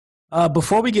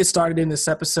Before we get started in this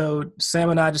episode, Sam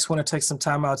and I just want to take some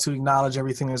time out to acknowledge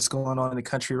everything that's going on in the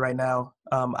country right now.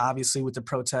 Obviously, with the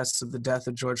protests of the death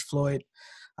of George Floyd,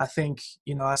 I think,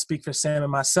 I speak for Sam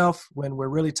and myself when we're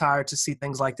really tired to see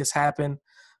things like this happen.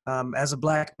 As a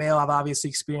Black male, I've obviously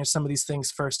experienced some of these things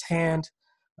firsthand.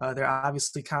 There are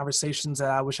obviously conversations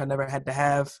that I wish I never had to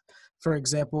have. For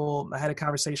example, I had a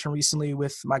conversation recently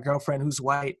with my girlfriend who's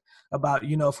white about,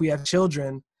 if we have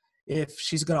children, if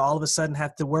she's going to all of a sudden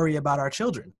have to worry about our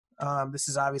children. This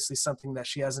is obviously something that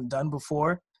she hasn't done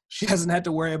before. She hasn't had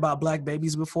to worry about Black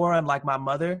babies before, unlike my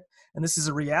mother. And this is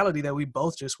a reality that we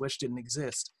both just wish didn't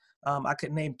exist. I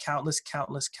could name countless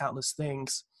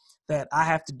things that I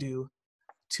have to do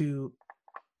to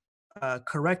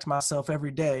correct myself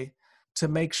every day to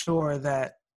make sure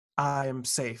that I am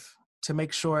safe, to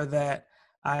make sure that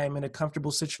I am in a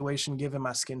comfortable situation given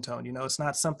my skin tone. It's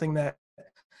not something that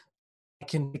I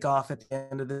can take off at the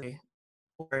end of the day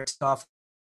or take off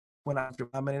when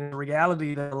I'm in a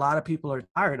reality that a lot of people are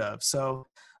tired of. So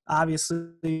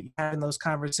obviously having those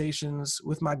conversations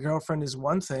with my girlfriend is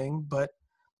one thing, but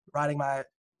riding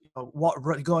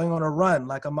going on a run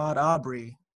like Ahmaud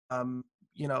Arbery,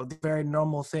 the very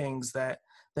normal things that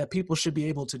people should be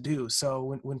able to do.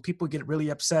 So when people get really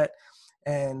upset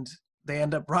and they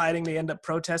end up rioting, they end up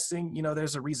protesting,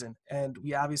 there's a reason. And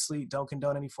we obviously don't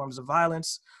condone any forms of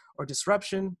violence or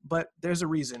disruption, but there's a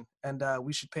reason. And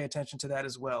we should pay attention to that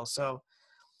as well. So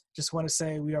just want to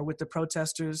say we are with the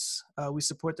protesters. We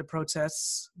support the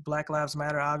protests. Black Lives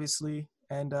Matter, obviously.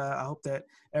 And I hope that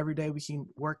every day we can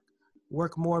work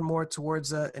more and more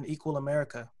towards an equal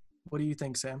America. What do you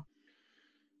think, Sam?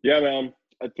 Yeah, man.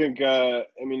 I think,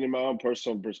 in my own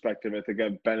personal perspective, I think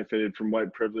I've benefited from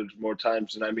white privilege more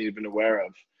times than I'm even aware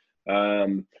of.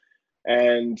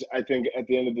 And I think at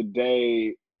the end of the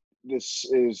day, this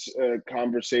is a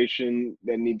conversation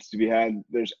that needs to be had.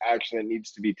 There's action that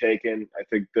needs to be taken. I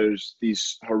think there's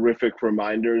these horrific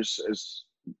reminders as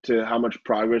to how much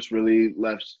progress really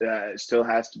still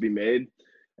has to be made.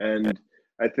 And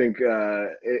I think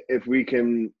if we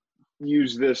can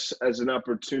use this as an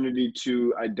opportunity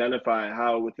to identify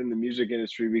how within the music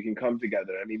industry we can come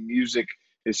together. I mean, music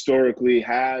historically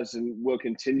has and will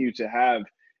continue to have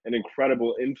an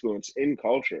incredible influence in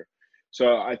culture.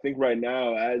 So I think right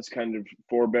now, as kind of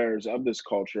forebearers of this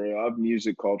culture, of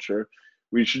music culture,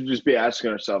 we should just be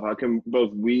asking ourselves, how can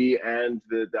both we and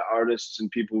the artists and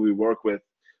people we work with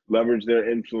leverage their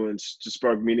influence to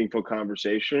spark meaningful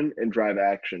conversation and drive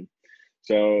action?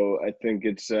 So I think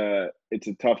it's a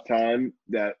tough time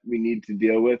that we need to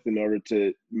deal with in order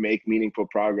to make meaningful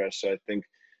progress. So I think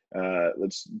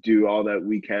let's do all that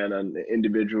we can on the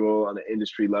individual, on the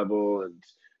industry level, and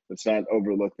let's not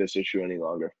overlook this issue any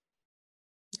longer.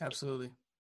 Absolutely.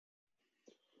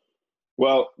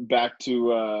 Well, back to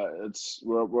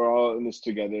we're all in this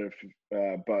together.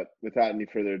 But without any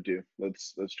further ado,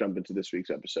 let's jump into this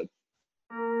week's episode.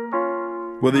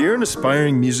 Whether you're an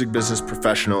aspiring music business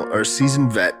professional or a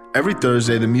seasoned vet, every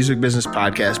Thursday, the Music Business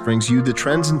Podcast brings you the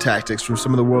trends and tactics from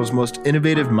some of the world's most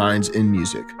innovative minds in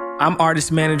music. I'm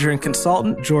artist manager and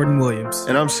consultant Jordan Williams.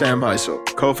 And I'm Sam Heisel,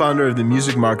 co-founder of the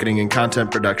music marketing and content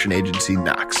production agency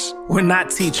Knox. We're not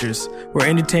teachers. We're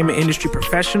entertainment industry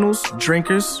professionals,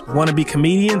 drinkers, wannabe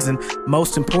comedians, and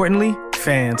most importantly,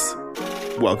 fans.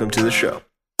 Welcome to the show.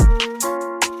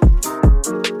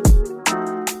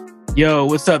 Yo,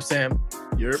 what's up, Sam?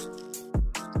 Yep.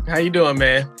 How you doing,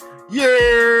 man?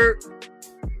 Yeah.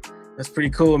 That's pretty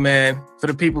cool, man. For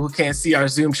the people who can't see our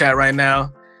Zoom chat right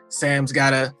now, Sam's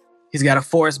got a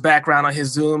forest background on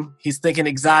his Zoom. He's thinking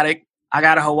exotic. I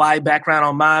got a Hawaii background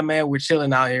on mine, man. We're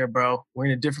chilling out here, bro. We're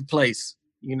in a different place,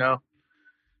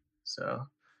 So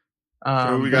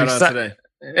what we got on today?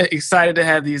 Excited to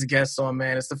have these guests on,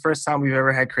 man. It's the first time we've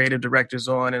ever had creative directors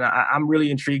on, and I'm really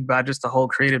intrigued by just the whole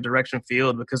creative direction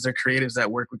field because they're creatives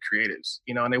that work with creatives,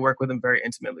 and they work with them very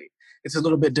intimately. It's a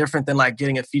little bit different than like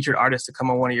getting a featured artist to come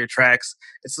on one of your tracks.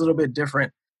 It's a little bit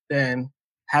different than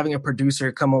having a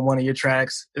producer come on one of your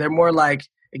tracks. They're more like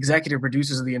executive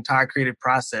producers of the entire creative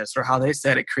process, or how they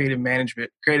said it, creative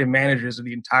managers of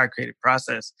the entire creative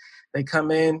process. They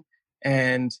come in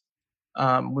and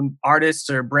when artists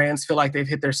or brands feel like they've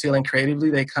hit their ceiling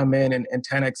creatively, they come in and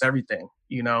 10x everything,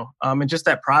 and just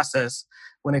that process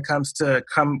when it comes to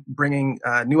bringing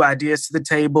new ideas to the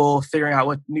table, figuring out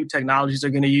what new technologies they're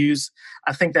going to use.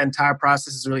 I think that entire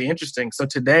process is really interesting. So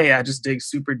today I just dig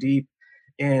super deep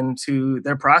into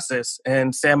their process,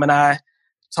 and Sam and I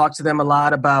talk to them a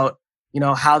lot about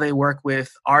how they work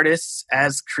with artists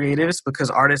as creatives, because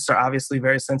artists are obviously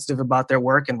very sensitive about their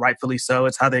work, and rightfully so.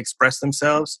 It's how they express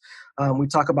themselves. We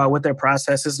talk about what their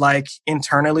process is like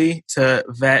internally to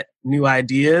vet new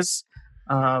ideas.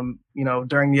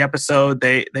 During the episode,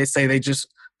 they say they just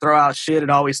throw out shit. It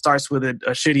always starts with a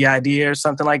shitty idea or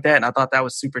something like that. And I thought that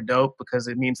was super dope, because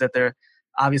it means that they're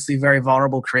obviously very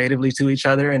vulnerable creatively to each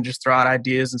other and just throw out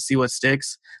ideas and see what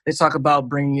sticks. They talk about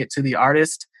bringing it to the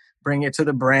artist, bringing it to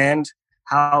the brand,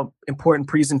 how important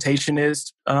presentation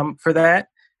is for that.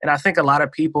 And I think a lot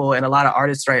of people and a lot of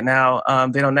artists right now,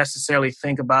 they don't necessarily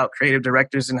think about creative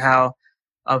directors and how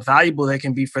valuable they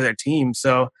can be for their team.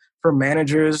 So for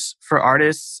managers, for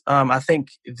artists, I think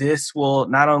this will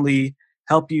not only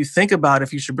help you think about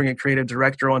if you should bring a creative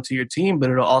director onto your team, but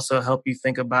it'll also help you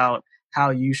think about how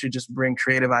you should just bring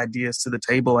creative ideas to the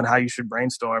table and how you should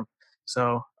brainstorm.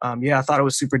 So, I thought it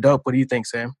was super dope. What do you think,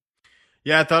 Sam?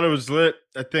 Yeah, I thought it was lit.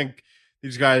 I think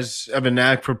these guys have a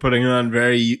knack for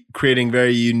creating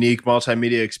very unique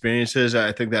multimedia experiences.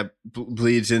 I think that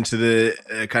bleeds into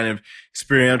the kind of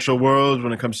experiential world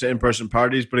when it comes to in-person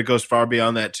parties, but it goes far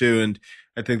beyond that too. And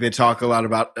I think they talk a lot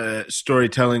about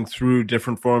storytelling through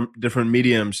different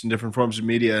mediums and different forms of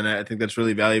media, and I think that's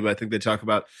really valuable. I think they talk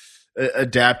about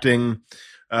adapting,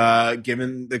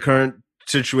 given the current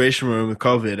situation we're in with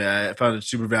COVID. I found it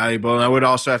super valuable, and I would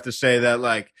also have to say that,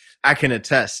 I can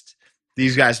attest,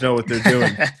 these guys know what they're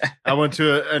doing. I went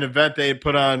to an event they had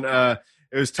put on.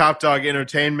 It was Top Dog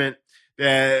Entertainment,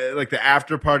 the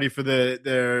after party for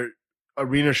their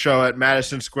arena show at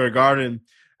Madison Square Garden.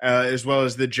 As well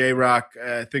as the J-Rock,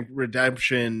 I think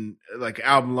Redemption,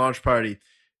 album launch party.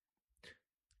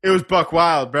 It was buck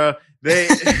wild, bro. They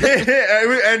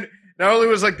and not only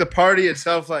was the party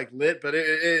itself lit, but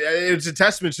it was a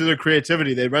testament to their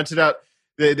creativity. They rented out,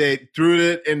 they threw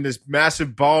it in this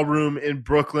massive ballroom in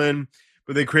Brooklyn,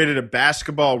 but they created a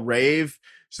basketball rave.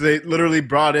 So they literally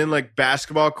brought in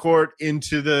basketball court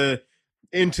into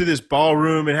this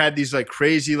ballroom and had these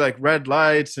crazy red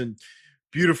lights and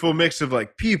beautiful mix of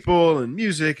people and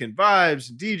music and vibes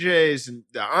and DJs and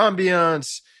the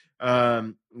ambiance,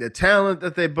 the talent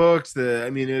that they booked.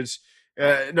 It's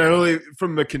not only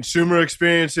from the consumer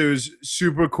experience, it was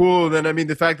super cool. And then,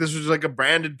 the fact this was a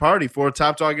branded party for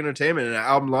Top Dog Entertainment and an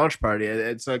album launch party.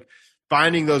 It's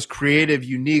finding those creative,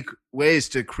 unique ways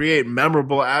to create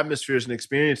memorable atmospheres and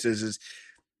experiences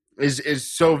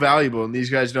is so valuable. And these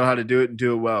guys know how to do it and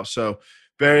do it well. So,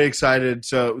 very excited.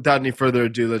 So without any further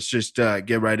ado, let's just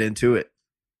get right into it.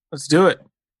 Let's do it.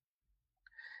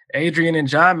 Adrian and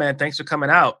John, man, thanks for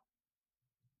coming out.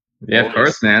 Yeah, of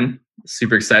course, man.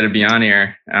 Super excited to be on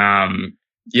here.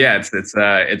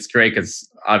 It's great because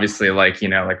obviously, like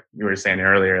you were saying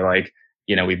earlier,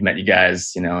 we've met you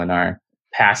guys, in our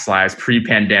past lives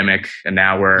pre-pandemic, and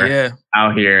now we're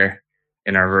out here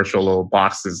in our virtual little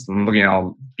boxes. I'm looking at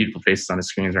all beautiful faces on the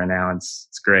screens right now. It's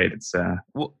great. There's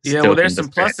some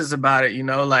pluses about it,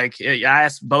 I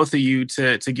asked both of you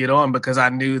to get on because I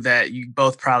knew that you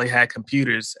both probably had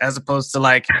computers, as opposed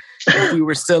to if we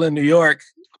were still in New York,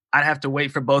 I'd have to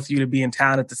wait for both of you to be in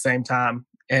town at the same time.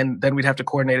 And then we'd have to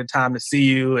coordinate a time to see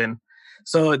you. And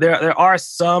so there are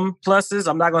some pluses.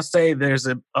 I'm not going to say there's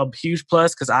a huge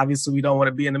plus because obviously we don't want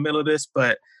to be in the middle of this,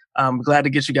 but I'm glad to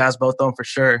get you guys both on for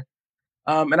sure.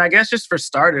 And I guess just for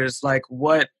starters,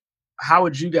 how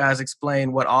would you guys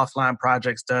explain what Offline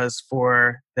Projects does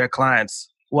for their clients?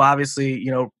 Well, obviously,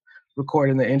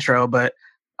 recording the intro, but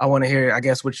I want to hear, I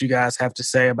guess, what you guys have to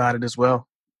say about it as well.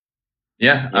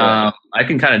 Yeah. I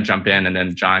can kind of jump in and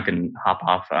then John can hop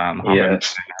off.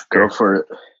 Go for it.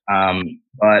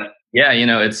 But yeah,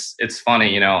 it's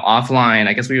funny, Offline,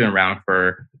 I guess we've been around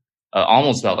for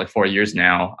almost about 4 years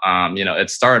now. It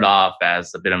started off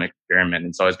as a bit of an experiment.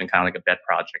 It's always been kind of a pet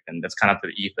project, and that's kind of the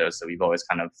ethos that we've always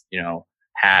kind of,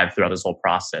 had throughout this whole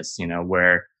process,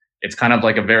 where it's kind of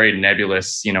a very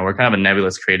nebulous, we're kind of a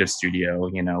nebulous creative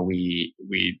studio. We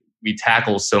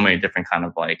tackle so many different kind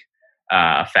of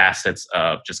facets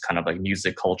of just kind of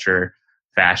music, culture,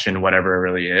 fashion, whatever it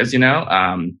really is,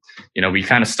 we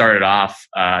kind of started off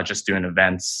just doing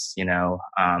events,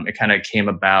 it kind of came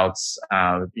about,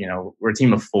 we're a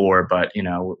team of 4, but,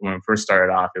 when we first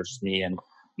started off, it was just me and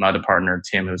my other partner,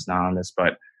 Tim, who's not on this,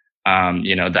 but,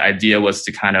 the idea was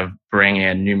to kind of bring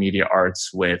in new media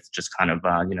arts with just kind of,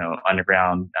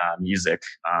 underground music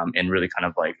in really kind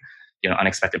of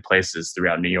unexpected places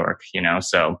throughout New York,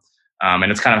 so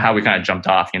and it's kind of how we kind of jumped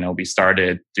off. We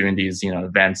started doing these,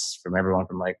 events from everyone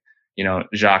from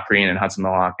Jacques Green and Hudson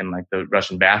Mohawk and the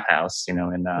Russian Bathhouse, in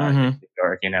New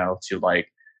York, to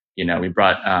We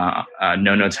brought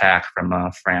NoNoTac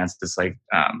from France, this like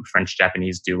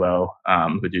French-Japanese duo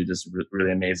who do this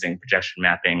really amazing projection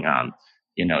mapping.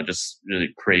 Just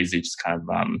really crazy, just kind of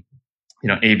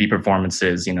AV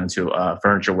performances. To a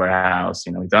furniture warehouse.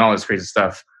 We've done all this crazy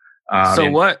stuff. So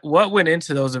what went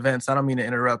into those events? I don't mean to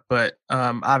interrupt, but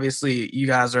obviously you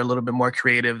guys are a little bit more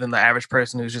creative than the average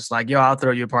person who's just like, yo, I'll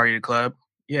throw you a party at the club.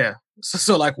 Yeah.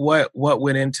 So like what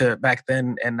went into back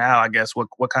then and now, I guess,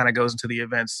 what kind of goes into the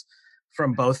events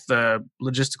from both the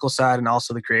logistical side and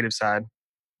also the creative side?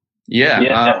 Yeah.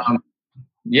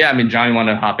 I mean, John, you want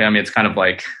to hop in? I mean, it's kind of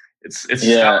like, it's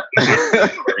yeah.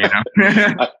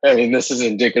 I mean, this is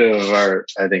indicative of our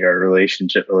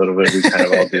relationship a little bit. We kind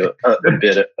of all do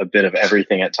a bit of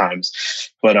everything at times,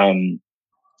 but the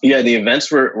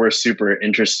events were super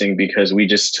interesting because we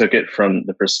just took it from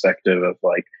the perspective of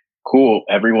like, cool,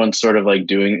 everyone's sort of like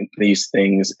doing these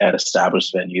things at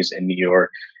established venues in New York.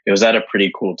 It was at a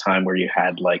pretty cool time where you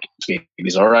had like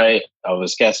Baby's All Right,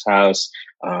 Elvis Guest House,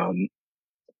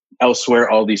 elsewhere,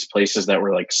 all these places that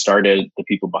were like started, the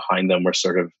people behind them were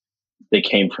sort of, they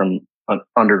came from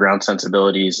underground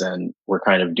sensibilities and were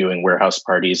kind of doing warehouse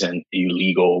parties and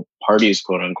illegal parties,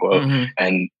 quote unquote. Mm-hmm.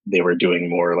 And they were doing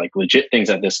more like legit things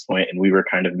at this point. And we were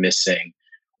kind of missing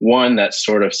that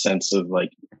sort of sense of like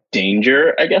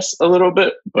danger, I guess, a little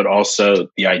bit, but also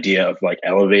the idea of like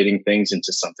elevating things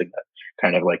into something that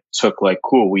kind of like took like,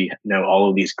 cool, we know all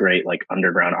of these great like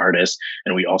underground artists,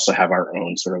 and we also have our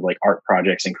own sort of like art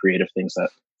projects and creative things that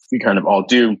we kind of all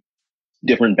do,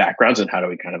 different backgrounds, and how do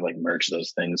we kind of like merge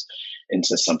those things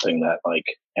into something that like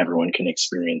everyone can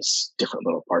experience different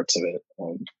little parts of it,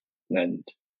 and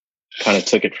kind of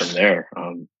took it from there.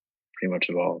 Pretty much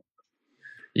evolved.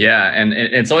 Yeah, and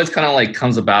it's always kind of like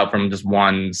comes about from just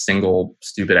one single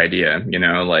stupid idea,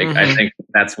 mm-hmm. I think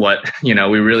that's what, we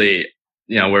really,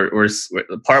 we're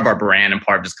part of our brand and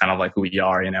part of just kind of like who we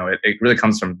are, it really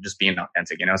comes from just being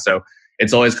authentic, so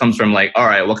it's always comes from like, all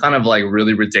right, what kind of like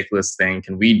really ridiculous thing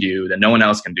can we do that no one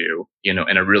else can do, in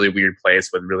a really weird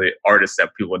place with really artists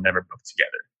that people would never book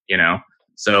together,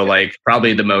 so like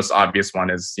probably the most obvious one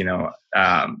is,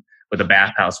 with the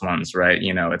bathhouse ones, right?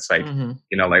 It's like,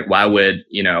 mm-hmm. Like why would,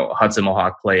 Hudson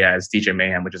Mohawk play as DJ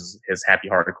Mayhem, which is his happy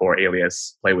hardcore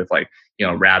alias, play with like,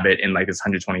 Rabbit in like this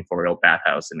 124-year-old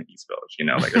bathhouse in the East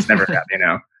Village, like it's never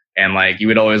happened, and like you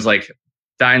would always like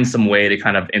find some way to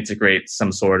kind of integrate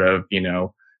some sort of,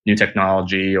 new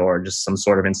technology or just some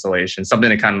sort of installation, something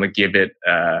to kind of like give it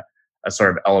a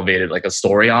sort of elevated, like a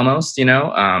story almost,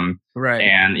 right.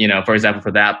 And, for example,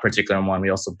 for that particular one, we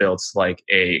also built like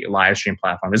a live stream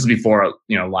platform. This is before,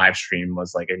 live stream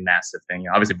was like a massive thing.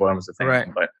 Obviously Boredom was a thing, right.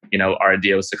 But, our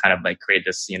idea was to kind of like create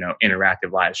this,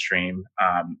 interactive live stream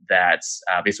that's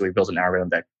basically we built an algorithm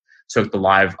that took the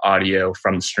live audio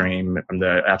from the stream, from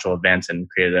the actual event, and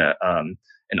created an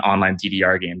online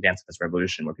DDR game, Dance Dance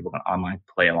Revolution, where people can online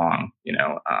play along,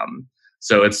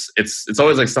 So it's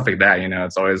always like stuff like that,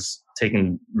 it's always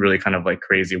taking really kind of like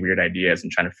crazy, weird ideas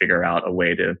and trying to figure out a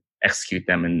way to execute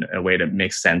them in a way that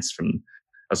makes sense from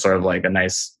a sort of like a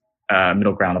nice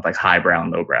middle ground of like highbrow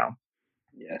and lowbrow.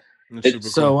 Yeah.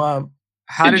 So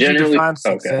how did you define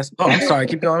success? Okay. Oh, I'm sorry.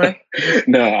 Keep going, man.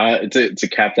 No, to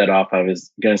cap that off, I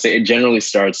was going to say it generally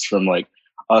starts from like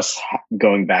us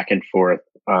going back and forth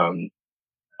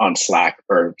on Slack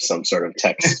or some sort of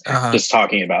text, just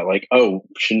talking about like, oh,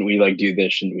 shouldn't we like do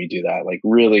this? Shouldn't we do that? Like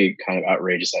really kind of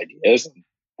outrageous ideas. And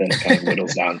then it kind of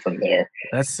whittles down from there.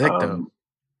 That's sick though.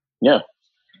 Yeah.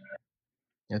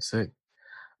 That's sick.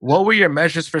 What were your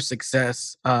measures for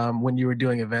success when you were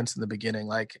doing events in the beginning?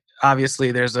 Like,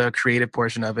 obviously there's a creative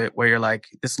portion of it where you're like,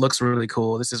 this looks really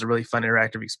cool. This is a really fun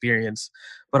interactive experience.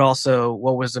 But also,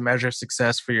 what was the measure of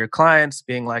success for your clients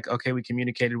being like, okay, we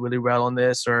communicated really well on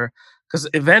this? Or because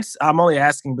events, I'm only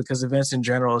asking because events in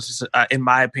general is just, in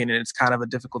my opinion, it's kind of a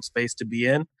difficult space to be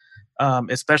in.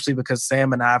 Especially because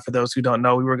Sam and I, for those who don't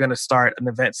know, we were going to start an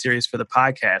event series for the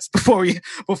podcast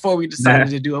before we decided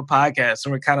to do a podcast.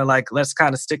 And we're kind of like, let's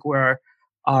kind of stick where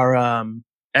our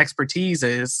expertise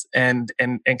is and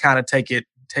kind of take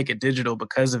it digital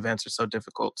because events are so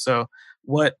difficult. So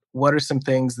what are some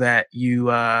things that you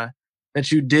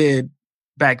did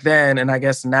back then, and I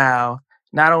guess now,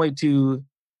 not only to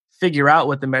figure out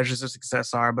what the measures of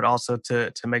success are, but also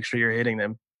to make sure you're hitting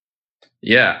them?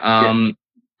 Yeah.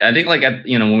 I think like,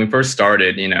 when we first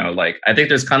started, like, I think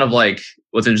there's kind of like,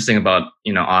 what's interesting about,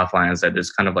 offline is that there's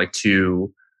kind of like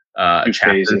two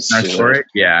chapters in our story.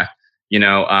 Yeah.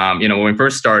 When we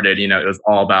first started, it was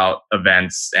all about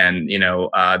events and,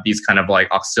 these kind of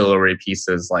like auxiliary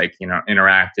pieces, like,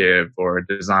 interactive or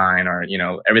design or,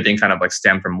 everything kind of like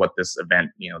stemmed from what this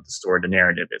event, the story, the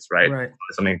narrative is, right? Right.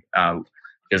 Something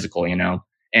physical, And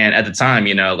at the time,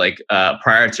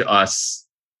 prior to us,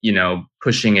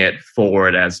 pushing it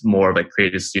forward as more of like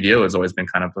creative studio has always been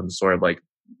kind of sort of like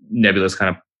nebulous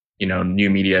kind of, new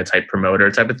media type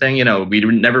promoter type of thing. We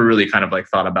never really kind of like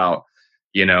thought about,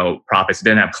 profits. We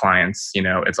didn't have clients,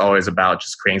 it's always about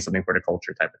just creating something for the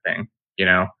culture type of thing,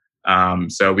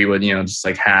 So we would, just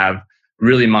like have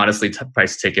really modestly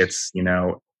priced tickets,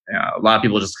 a lot of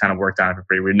people just kind of worked on it for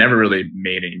free. We never really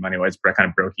made any money. It's kind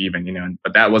of broke even,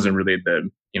 but that wasn't really the,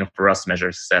 for us to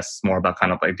measure success. It's more about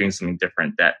kind of like doing something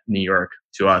different that New York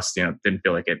to us, didn't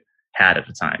feel like it had at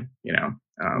the time,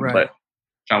 Right. But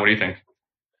John, what do you think?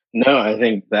 No, I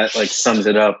think that like sums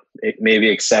it up. Maybe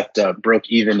except broke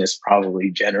even is probably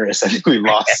generous. I think we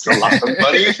lost a lot of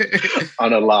money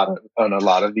on a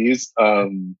lot of these.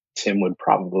 Tim would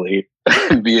probably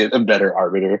be a better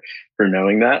arbiter for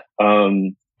knowing that.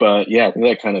 But yeah, I think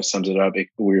that kind of sums it up.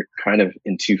 We're kind of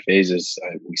in two phases.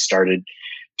 We started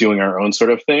doing our own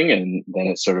sort of thing, and then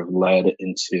it sort of led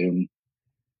into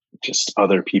just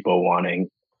other people wanting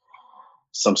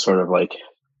some sort of like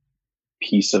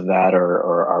piece of that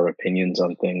or our opinions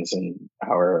on things and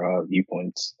our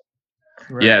viewpoints.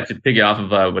 Right. Yeah, to piggy off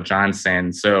of what John's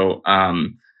saying. So,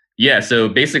 so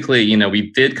basically,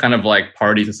 we did kind of like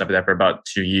parties and stuff like that for about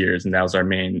 2 years, and that was our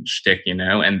main shtick,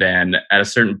 And then at a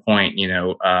certain point,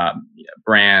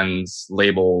 brands,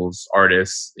 labels,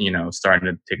 artists, started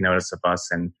to take notice of us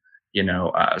and,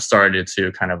 started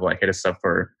to kind of like hit us up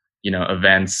for,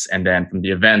 events. And then from the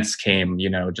events came,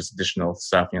 just additional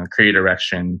stuff, creative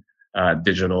direction,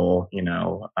 digital,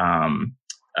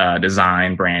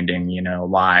 design, branding,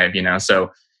 live,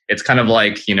 So it's kind of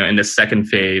like, in the second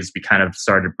phase, we kind of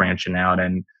started branching out,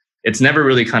 and it's never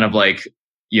really kind of like,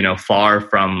 far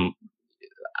from,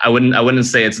 I wouldn't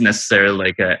say it's necessarily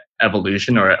like a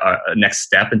evolution or a next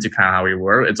step into kind of how we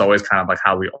were. It's always kind of like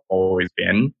how we've always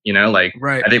been,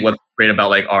 Right. I think what's great about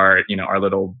like our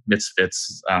little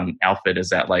misfits outfit is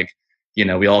that like,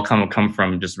 we all come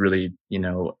from just really,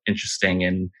 interesting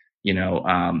and,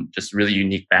 just really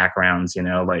unique backgrounds,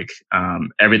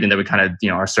 everything that we kind of,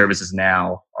 our services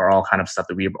now are all kind of stuff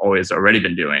that we've always already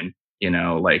been doing,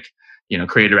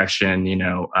 creative direction,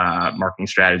 marketing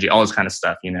strategy, all this kind of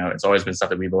stuff, it's always been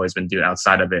stuff that we've always been doing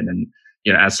outside of it. And,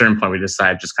 at a certain point we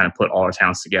decided just kind of put all our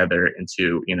talents together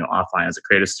into, Offline as a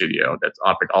creative studio that's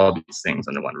offered all of these things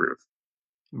under one roof.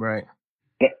 Right.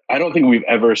 I don't think we've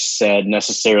ever said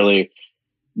necessarily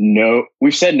no.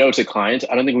 We've said no to clients.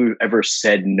 I don't think we've ever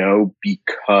said no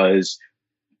because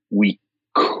we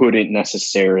couldn't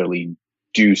necessarily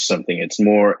do something. It's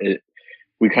more,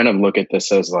 we kind of look at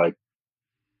this as like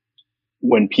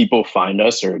when people find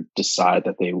us or decide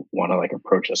that they want to like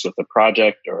approach us with a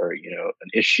project or, an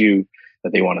issue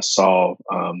that they want to solve.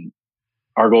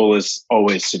 Our goal is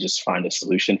always to just find a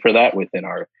solution for that within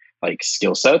our like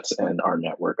skill sets and our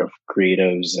network of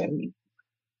creatives and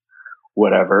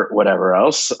whatever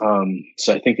else.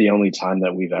 So I think the only time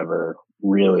that we've ever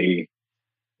really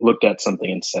looked at something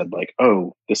and said like,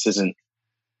 oh, this isn't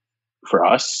for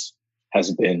us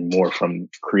has been more from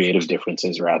creative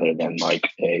differences rather than like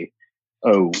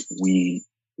we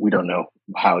don't know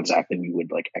how exactly we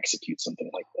would like execute something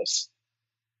like this.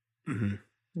 Mm-hmm.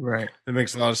 Right. That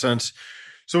makes a lot of sense.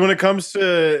 So when it comes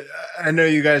to, I know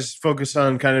you guys focus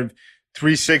on kind of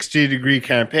 360-degree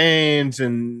campaigns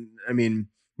and I mean,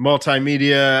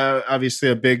 multimedia, obviously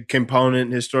a big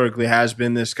component historically has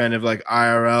been this kind of like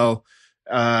IRL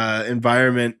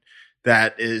environment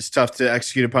that is tough to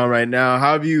execute upon right now.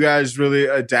 How have you guys really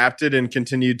adapted and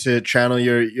continued to channel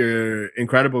your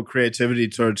incredible creativity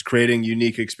towards creating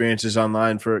unique experiences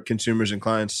online for consumers and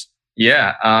clients?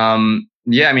 Yeah. I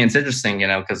mean, it's interesting,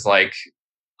 because like,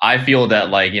 I feel that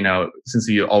like, since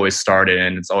we always started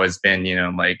and it's always been,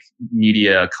 like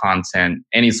media content,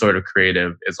 any sort of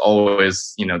creative is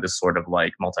always, this sort of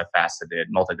like multifaceted,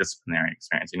 multidisciplinary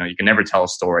experience. You can never tell a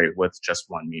story with just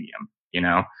one medium,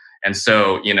 And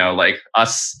so, like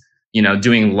us,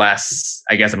 doing less,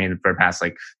 I guess, I mean, for the past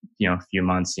like, few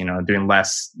months, doing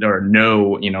less or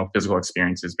no, physical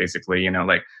experiences, basically,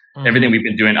 like everything we've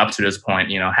been doing up to this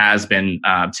point, has been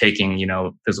taking,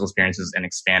 physical experiences and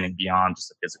expanding beyond just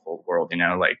the physical world,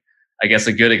 like, I guess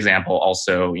a good example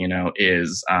also,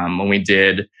 is when we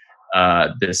did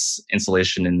this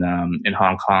installation in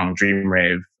Hong Kong, Dream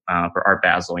Rave for Art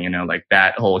Basel, like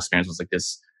that whole experience was like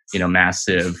this,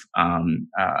 massive,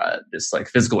 this like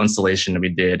physical installation that we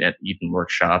did at Eden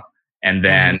Workshop. And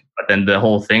then, but then the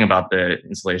whole thing about the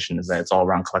installation is that it's all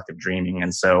around collective dreaming.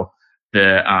 And so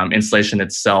the installation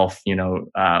itself,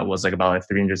 was like about like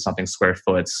 300 something square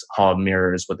foot, hall of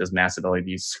mirrors with this massive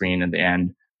LED screen at the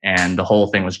end. And the whole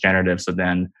thing was generative. So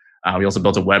then We also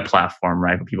built a web platform,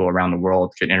 right, where people around the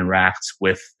world could interact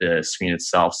with the screen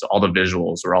itself. So all the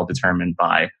visuals were all determined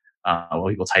by what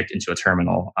people typed into a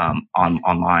terminal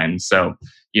online. So,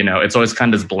 it's always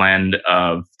kind of this blend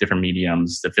of different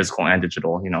mediums, the physical and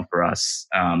digital, for us.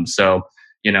 So,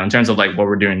 in terms of like what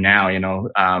we're doing now,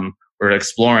 we're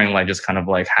exploring like just kind of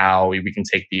like how we can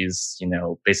take these,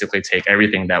 basically take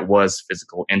everything that was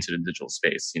physical into the digital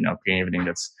space, creating everything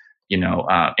that's,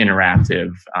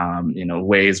 interactive,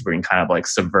 ways where you can kind of like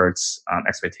subverts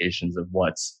expectations of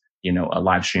what's, a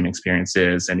live stream experience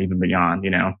is, and even beyond,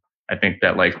 I think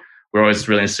that like we're always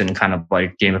really interested in kind of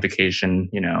like gamification,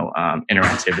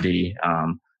 interactivity,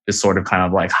 this sort of kind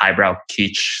of like highbrow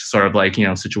kitsch sort of like,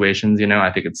 situations,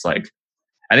 I think it's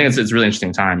a really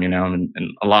interesting time, and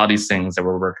a lot of these things that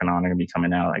we're working on are going to be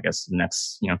coming out, I guess, the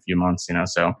next, few months,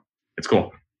 so it's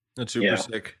cool. That's super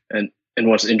sick. And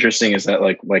what's interesting is that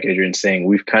like Adrian's saying,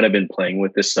 we've kind of been playing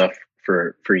with this stuff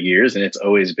for years, and it's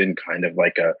always been kind of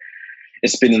like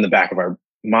it's been in the back of our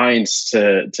minds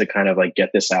to kind of like get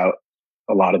this out,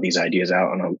 a lot of these ideas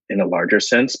out in a larger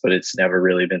sense, but it's never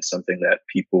really been something that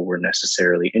people were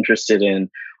necessarily interested in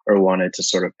or wanted to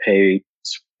sort of pay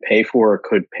for, or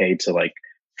could pay to like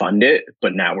fund it.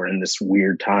 But now we're in this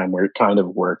weird time where it kind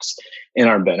of works in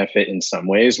our benefit in some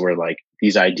ways, where like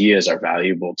these ideas are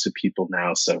valuable to people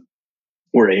now. So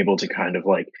we're able to kind of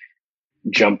like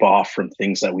jump off from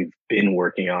things that we've been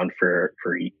working on for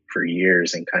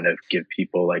years and kind of give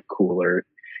people like cooler,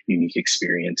 unique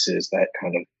experiences that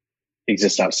kind of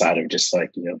exist outside of just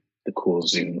like, the cool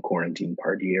Zoom quarantine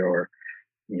party or,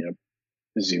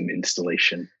 Zoom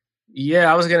installation.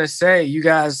 Yeah, I was going to say, you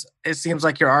guys, it seems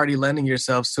like you're already lending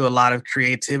yourselves to a lot of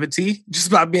creativity just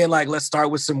by being like, let's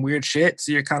start with some weird shit.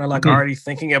 So you're kind of like already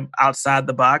thinking of outside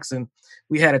the box. And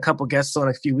we had a couple guests on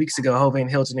a few weeks ago, Hovain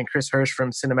Hilton and Chris Hirsch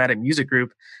from Cinematic Music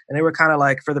Group. And they were kind of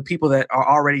like, for the people that are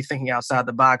already thinking outside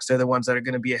the box, they're the ones that are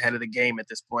going to be ahead of the game at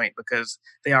this point, because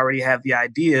they already have the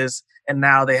ideas and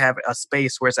now they have a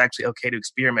space where it's actually okay to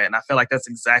experiment. And I feel like that's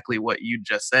exactly what you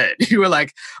just said. You were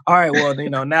like, all right, well,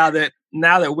 now that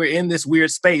we're in this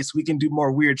weird space, we can do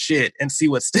more weird shit and see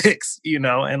what sticks,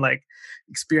 and like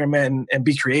experiment and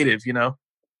be creative,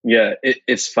 Yeah,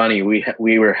 it's funny.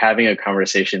 We were having a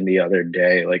conversation the other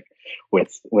day, like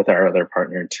with our other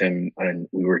partner Tim, and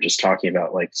we were just talking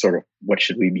about like sort of what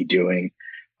should we be doing,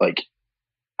 like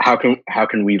how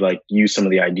can we like use some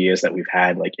of the ideas that we've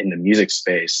had like in the music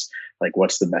space, like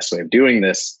what's the best way of doing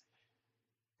this?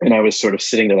 And I was sort of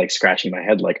sitting there like scratching my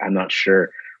head, like I'm not sure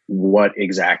what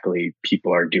exactly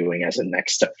people are doing as a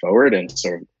next step forward. And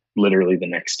sort of literally the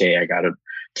next day, I got a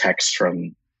text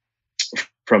from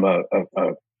a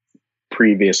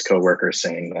previous coworker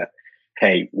saying that,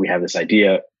 hey, we have this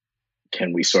idea.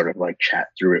 Can we sort of like chat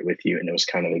through it with you? And it was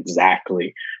kind of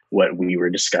exactly what we were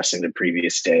discussing the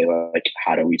previous day. Like,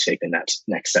 how do we take the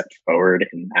next step forward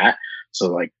in that? So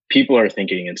like people are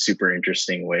thinking in super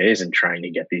interesting ways and trying to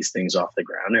get these things off the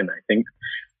ground. And I think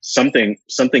something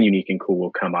unique and cool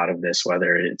will come out of this,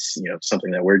 whether it's,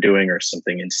 something that we're doing or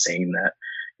something insane that,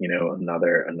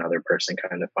 another person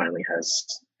kind of finally has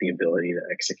the ability to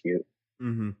execute.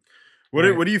 Mm-hmm.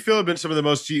 What do you feel have been some of the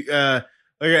most, like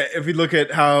if we look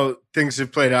at how things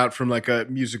have played out from like a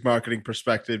music marketing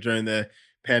perspective during the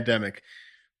pandemic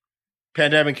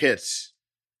hits,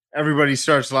 everybody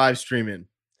starts live streaming.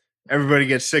 Everybody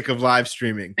gets sick of live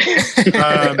streaming.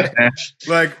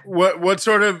 Like what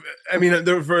sort of, I mean,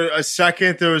 for a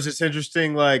second, there was this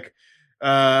interesting like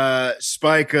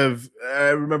spike of, I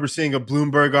remember seeing a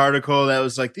Bloomberg article that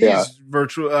was like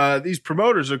these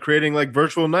promoters are creating like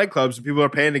virtual nightclubs and people are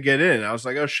paying to get in. I was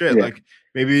like, oh shit, like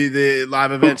maybe the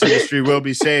live events industry will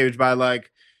be saved by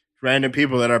like random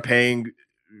people that are paying.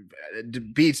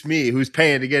 Beats me who's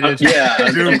paying to get into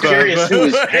Zoom I'm curious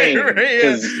who's paying.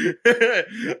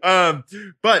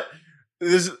 But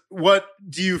what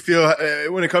do you feel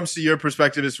when it comes to your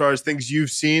perspective as far as things you've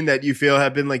seen that you feel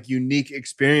have been like unique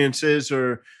experiences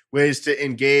or ways to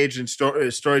engage and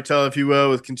storytell, if you will,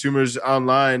 with consumers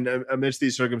online amidst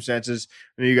these circumstances?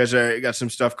 I know you guys got some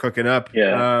stuff cooking up,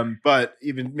 but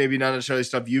even maybe not necessarily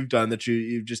stuff you've done that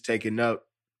you've just taken note.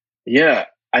 Yeah,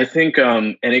 I think,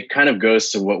 and it kind of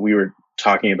goes to what we were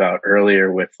talking about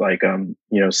earlier with like,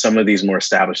 some of these more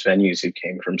established venues who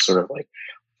came from sort of like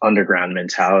underground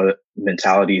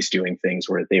mentalities doing things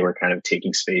where they were kind of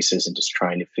taking spaces and just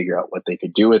trying to figure out what they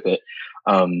could do with it.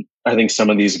 I think some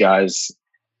of these guys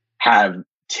have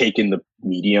taken the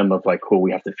medium of like, cool,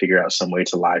 we have to figure out some way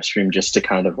to live stream just to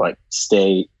kind of like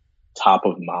stay top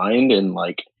of mind and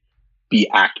like be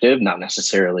active, not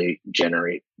necessarily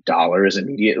generate dollars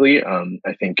immediately.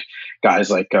 I think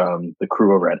guys like the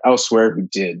crew over at Elsewhere, who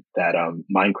did that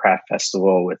Minecraft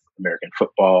festival with American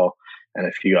football and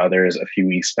a few others a few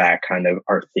weeks back, kind of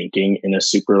are thinking in a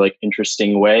super like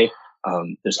interesting way.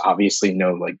 There's obviously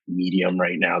no like medium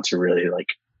right now to really like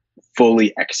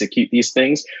fully execute these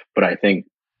things, but I think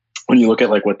when you look at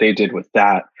like what they did with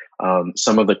that,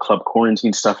 some of the club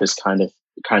quarantine stuff is kind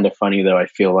of funny, though. I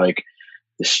feel like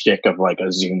the shtick of like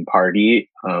a Zoom party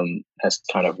has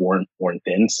kind of worn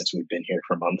thin since we've been here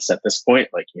for months at this point.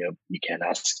 Like, you know, you can't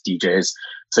ask DJs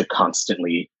to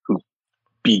constantly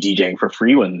be DJing for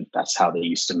free when that's how they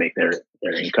used to make their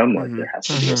income. Like there has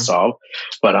to be a solve.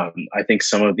 But I think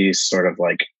some of these sort of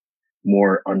like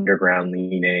more underground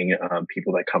leaning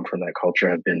people that come from that culture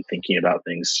have been thinking about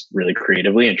things really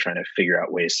creatively and trying to figure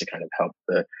out ways to kind of help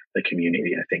the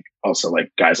community. I think also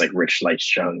like guys like Rich Lights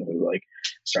Chung, who like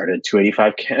started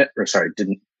 285 Kent, or sorry, did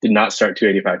not start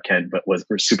 285 Kent, but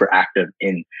were super active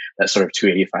in that sort of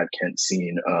 285 Kent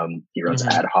scene. He runs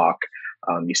Ad Hoc,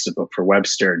 used to book for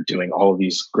Webster, doing all of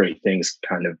these great things,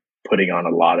 kind of putting on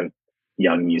a lot of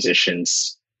young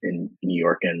musicians in New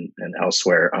York and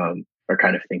elsewhere. Are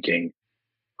kind of thinking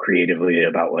creatively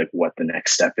about like what the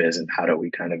next step is and how do we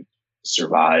kind of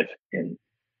survive in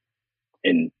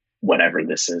whatever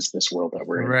this is, this world that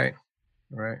we're in.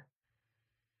 Right.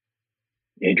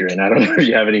 Adrian, I don't know if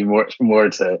you have any more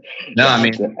to. No, I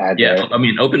mean, to add yeah, there. I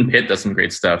mean, Open Pit does some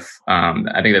great stuff.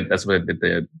 I think that's what they did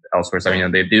the Elsewhere. So, I mean,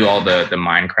 they do all the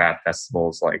Minecraft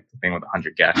festivals, like the thing with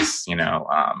 100 guests, you know,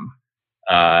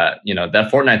 that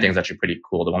Fortnite thing is actually pretty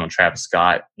cool. The one with Travis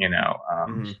Scott, you know,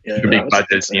 big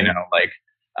budgets, you know, like,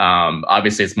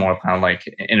 obviously it's more kind of like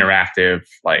interactive,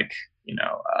 like, you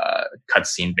know,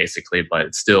 cutscene basically, but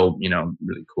it's still, you know,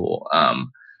 really cool.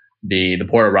 The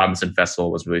Porter Robinson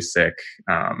Festival was really sick.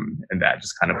 And that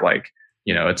just kind of like,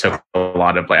 you know, it took a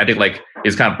lot of like, I think like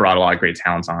it's kind of brought a lot of great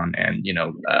talents on, and, you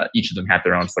know, each of them had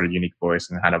their own sort of unique voice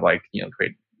and kind of like, you know,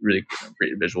 create really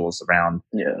great visuals around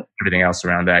everything else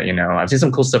around that. You know, I've seen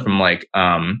some cool stuff from like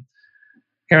I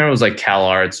can't remember if it was like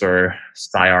CalArts or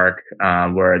StyArc,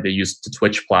 where they used the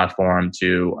Twitch platform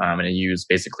to and they used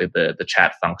basically the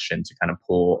chat function to kind of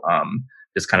pull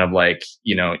this kind of like,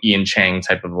 you know, Ian Chang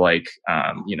type of like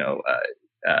you know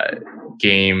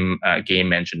game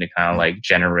engine to kind of like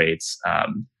generates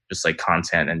just like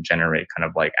content and generate kind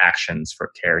of like actions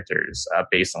for characters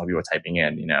based on what people are typing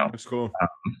in. You know, That's cool.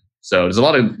 So I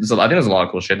think there's a lot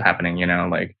of cool shit happening, you know,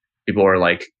 like people are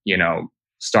like, you know,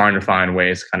 starting to find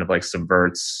ways to kind of like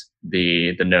subverts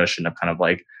the notion of kind of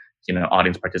like, you know,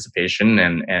 audience participation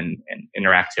and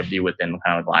interactivity within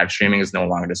kind of live streaming is no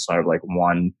longer just sort of like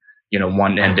one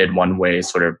ended one way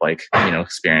sort of like, you know,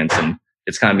 experience. And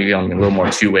it's kind of becoming a little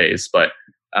more two ways, but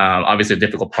obviously the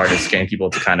difficult part is getting people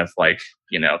to kind of like,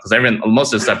 you know, because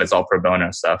most of the stuff is all pro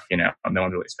bono stuff, you know, no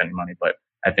one's really spending money, but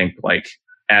I think like,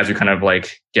 as we kind of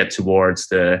like get towards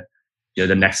the, you know,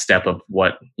 the next step of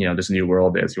what, you know, this new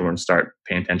world is, we're going to start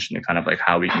paying attention to kind of like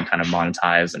how we can kind of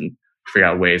monetize and figure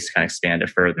out ways to kind of expand it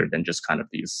further than just kind of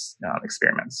these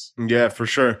experiments. Yeah, for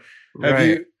sure.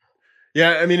 Right.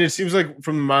 I mean, it seems like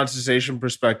from the monetization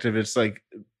perspective, it's like,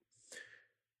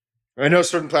 I know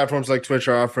certain platforms like Twitch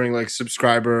are offering like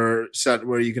subscriber set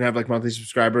where you can have like monthly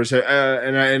subscribers,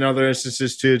 and in other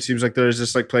instances too, it seems like there's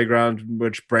this like playground in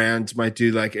which brands might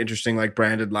do like interesting like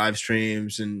branded live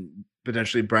streams and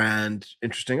potentially brand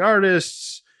interesting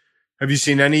artists. Have you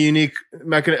seen any unique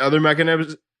other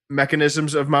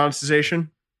mechanisms of monetization?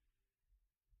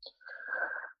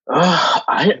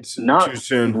 Not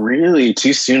really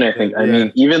too soon. I think. I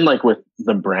mean, even like with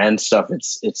the brand stuff,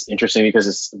 it's interesting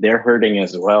because they're hurting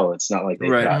as well. It's not like they've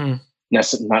got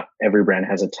not every brand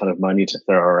has a ton of money to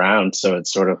throw around. So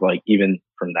it's sort of like, even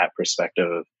from that perspective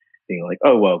of being like,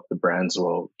 oh well, the brands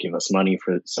will give us money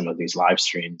for some of these live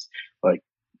streams. Like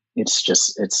it's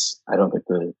I don't think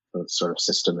the sort of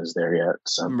system is there yet.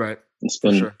 So it's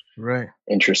been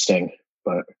interesting,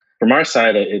 but. From our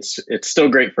side, it's still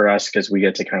great for us because we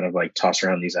get to kind of like toss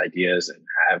around these ideas and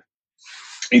have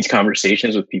these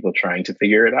conversations with people trying to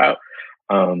figure it out.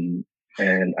 And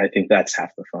I think that's half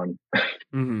the fun.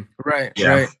 Right.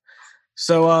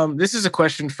 So this is a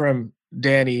question from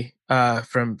Danny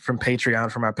from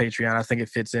Patreon, from our Patreon. I think it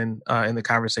fits in the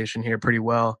conversation here pretty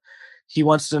well. He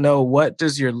wants to know, what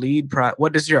does your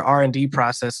R&D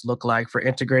process look like for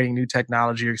integrating new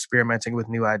technology or experimenting with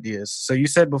new ideas? So you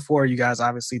said before, you guys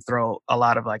obviously throw a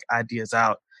lot of like ideas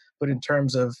out, but in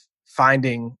terms of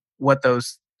finding what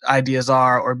those ideas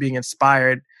are or being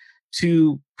inspired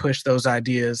to push those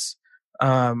ideas,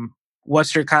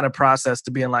 what's your kind of process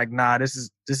to being like, nah, this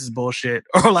is bullshit,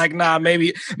 or like, nah,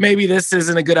 maybe this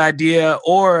isn't a good idea,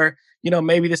 or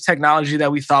maybe this technology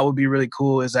that we thought would be really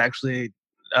cool is actually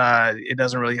it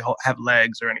doesn't really have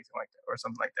legs or anything like that, or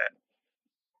something like that.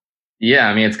 Yeah,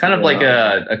 I mean, it's kind of like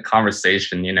a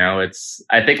conversation,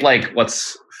 I think like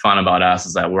what's fun about us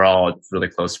is that we're all really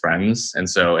close friends. And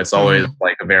so it's always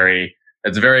like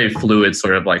it's a very fluid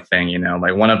sort of like thing,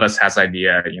 like one of us has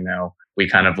idea, we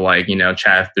kind of like,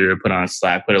 chat through, put on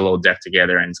Slack, put a little deck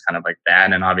together, and it's kind of like that.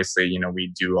 And then obviously,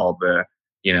 we do all the,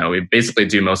 we basically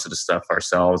do most of the stuff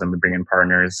ourselves, and we bring in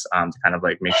partners to kind of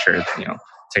like make sure,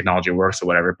 technology works or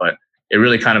whatever. But it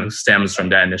really kind of stems from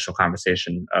that initial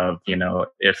conversation of,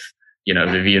 if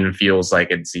it even feels like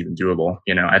it's even doable.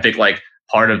 I think like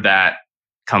part of that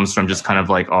comes from just kind of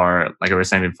like like I was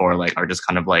saying before, like our just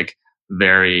kind of like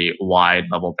very wide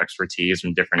level of expertise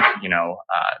from different,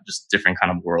 just different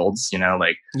kind of worlds,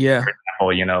 like, yeah.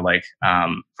 For example, like,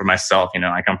 for myself,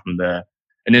 I come from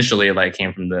initially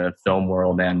came from the film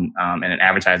world and an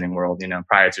advertising world,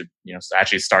 prior to, so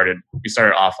we started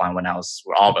offline when all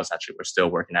of us actually were still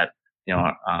working at,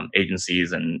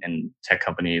 agencies and tech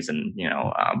companies and,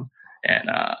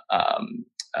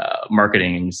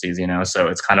 marketing agencies, so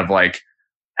it's kind of like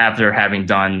after having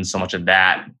done so much of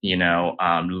that,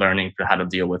 learning how to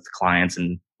deal with clients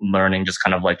and learning just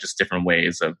kind of like just different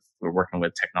ways of working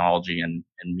with technology and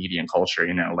media and culture,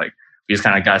 like we just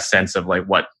kind of got a sense of like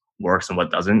what works and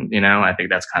what doesn't, I think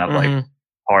that's kind of like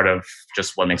part of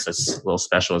just what makes us a little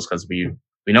special is because we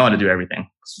know how to do everything.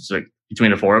 So like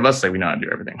between the four of us, like we know how to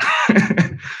do everything.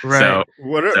 Right.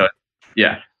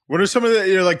 Yeah. What are some of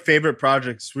your like favorite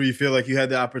projects where you feel like you had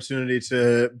the opportunity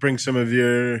to bring some of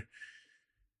your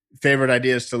favorite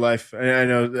ideas to life? I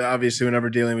know obviously whenever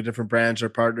dealing with different brands or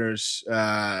partners,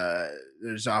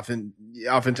 there's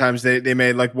oftentimes they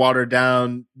may like water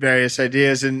down various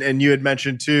ideas, and you had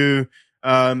mentioned too,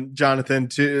 Jonathan,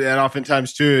 too, and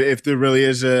oftentimes too, if there really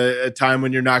is a time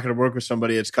when you're not going to work with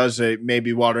somebody, it's because they may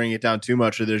be watering it down too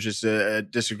much, or there's just a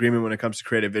disagreement when it comes to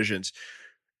creative visions.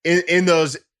 In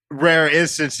those rare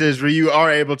instances where you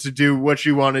are able to do what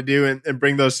you want to do and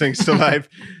bring those things to life,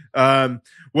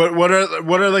 what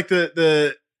are like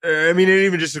the I mean,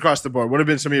 even just across the board, what have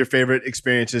been some of your favorite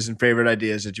experiences and favorite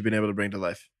ideas that you've been able to bring to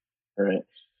life? All right.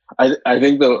 I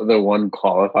think the one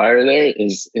qualifier there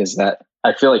is that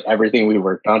I feel like everything we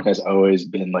worked on has always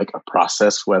been like a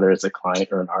process, whether it's a client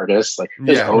or an artist. Like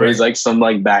there's always like some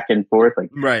like back and forth.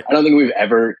 Like I don't think we've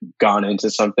ever gone into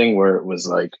something where it was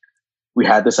like we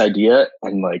had this idea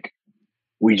and like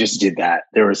we just did that.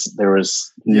 There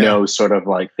was no sort of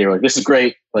like they were like, this is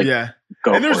great. Like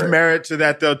go. And there's merit to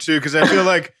that though too, because I feel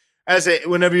like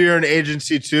whenever you're an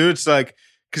agency too, it's like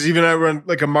because I run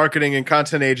like a marketing and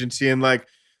content agency, and like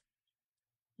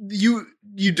you're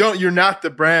not the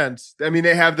brands. I mean,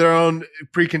 they have their own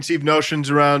preconceived notions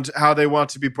around how they want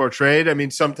to be portrayed. I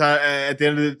mean,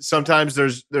 sometimes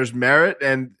there's merit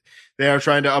and they are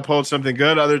trying to uphold something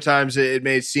good. Other times it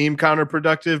may seem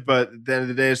counterproductive, but at the end of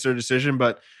the day, it's their decision.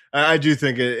 But I do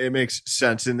think it makes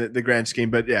sense in the grand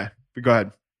scheme. But yeah, go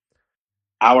ahead.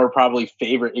 Our probably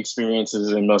favorite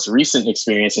experiences and most recent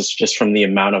experiences, just from the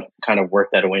amount of kind of work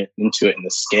that went into it and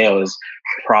the scale, is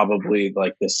probably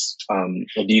like this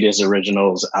Adidas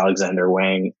Originals Alexander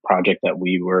Wang project that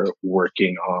we were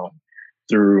working on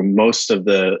through most of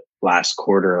the last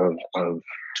quarter of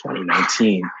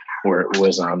 2019. Where it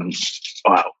was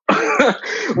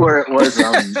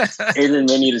Adrian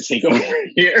may need to take over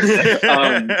here.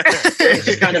 It's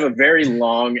just kind of a very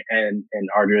long and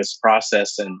arduous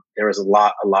process, and there was a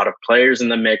lot of players in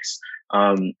the mix,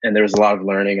 and there was a lot of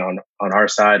learning on our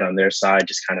side, on their side,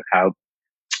 just kind of how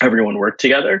everyone worked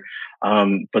together.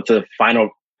 But the final,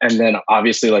 and then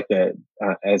obviously like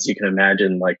as you can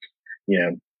imagine, like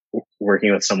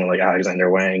working with someone like Alexander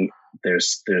Wang,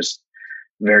 there's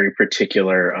very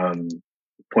particular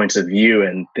points of view,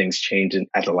 and things change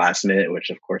at the last minute, which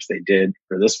of course they did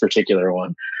for this particular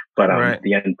one. But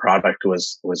the end product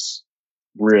was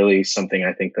really something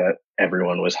I think that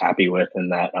everyone was happy with,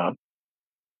 and that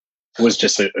was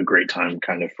just a great time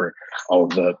kind of for all of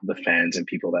the fans and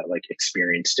people that like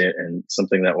experienced it, and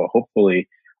something that will hopefully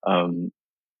kind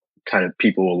of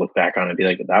people will look back on and be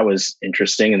like, that was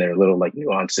interesting. And there are little like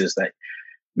nuances that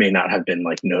may not have been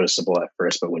like noticeable at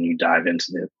first, but when you dive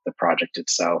into the project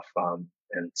itself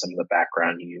and some of the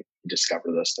background, you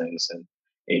discover those things. And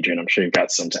Adrian, I'm sure you've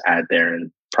got some to add there, and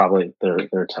probably there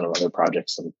are a ton of other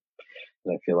projects that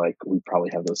I feel like we probably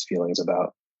have those feelings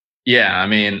about. Yeah, I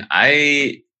mean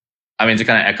to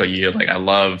kind of echo you, like I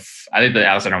think the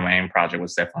Alexander Wang project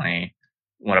was definitely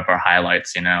one of our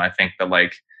highlights. I think that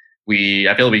like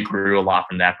I feel we grew a lot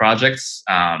from that project.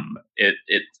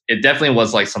 It definitely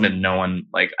was like something no one,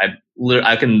 like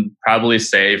I can probably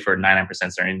say for 99%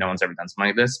 certainty no one's ever done something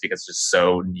like this, because it's just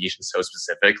so niche and so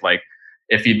specific. Like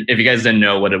if you guys didn't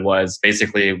know what it was,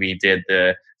 basically we did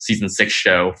the season 6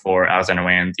 show for Alexander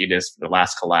Wang and Adidas, the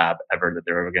last collab ever that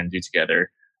they were going to do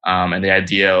together. And the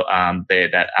idea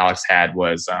that Alex had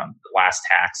was the last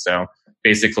hack. So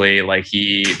basically, like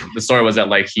the story was that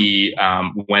like he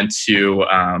went to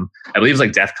I believe it was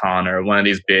like DEF CON or one of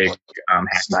these big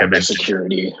events.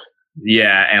 Security.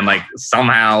 Yeah, and like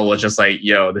somehow was just like,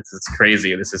 yo, this is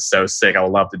crazy. This is so sick. I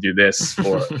would love to do this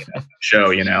for a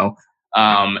show,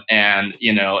 and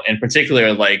in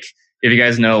particular, like if you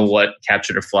guys know what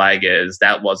Capture the Flag is,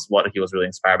 that was what he was really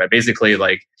inspired by. Basically,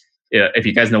 like if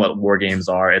you guys know what war games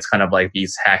are, it's kind of like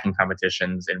these hacking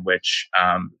competitions in which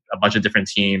a bunch of different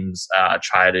teams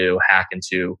try to hack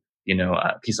into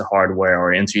a piece of hardware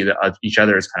or into each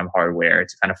other's kind of hardware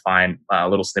to kind of find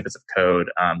little snippets of code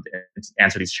to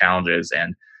answer these challenges.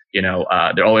 And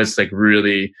they're always like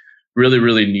really, really,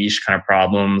 really niche kind of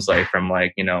problems, like from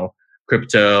like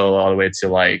crypto all the way to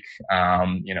like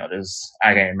there's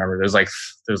I can't remember, there's like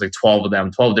 12 of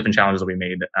them, 12 different challenges that we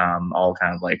made, all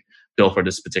kind of like built for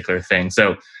this particular thing.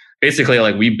 So basically,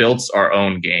 like we built our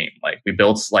own game. Like we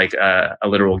built like a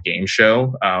literal game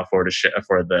show for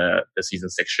the season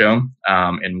 6 show,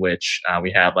 in which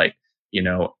we had like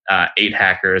 8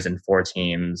 hackers and 4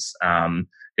 teams,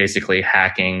 basically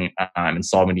hacking and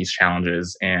solving these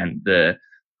challenges. And the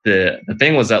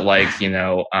thing was that like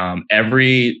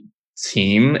every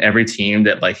team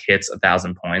that like hits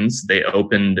 1,000 points, they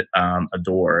opened a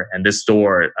door, and this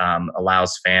door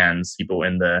allows fans, people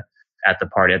at the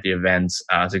party, at the event,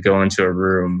 to go into a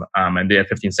room, and they have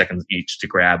 15 seconds each to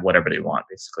grab whatever they want,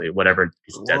 basically whatever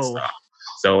piece of dead stuff.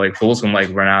 So like fools can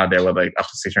like run out of there with like up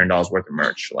to $600 worth of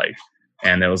merch, like,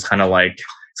 and it was kind of like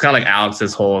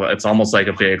Alex's whole, it's almost like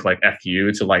a big like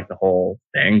FU to like the whole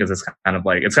thing, because it's kind of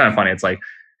funny. It's like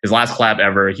his last collab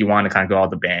ever, he wanted to kind of go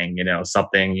out the bang,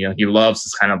 something, he loves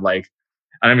this kind of like,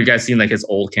 I don't know if you guys seen like his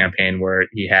old campaign where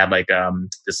he had like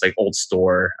this like old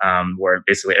store where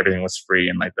basically everything was free,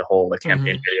 and like the whole like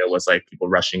campaign video was like people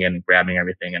rushing in and grabbing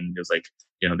everything, and it was like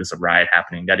there's a riot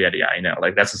happening, yada yada yada,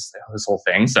 like that's his whole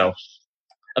thing. So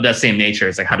of that same nature,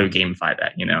 it's like, how do we gamify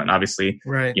that, and obviously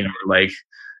right, like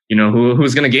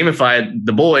who's gonna gamify it?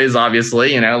 The boys,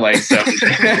 obviously, like so.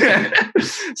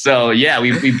 So yeah,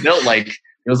 we built like,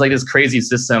 it was like this crazy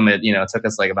system. It took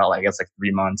us like about like I guess like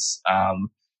 3 months.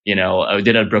 We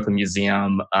did it at Brooklyn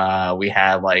Museum. We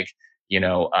had like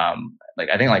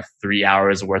I think like 3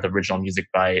 hours worth of original music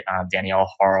by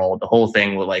Danielle Harl. The whole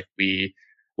thing with like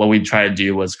what we tried to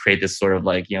do was create this sort of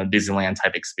like Disneyland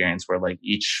type experience where like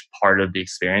each part of the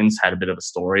experience had a bit of a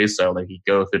story. So like you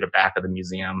go through the back of the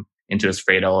museum into this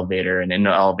freight elevator, and in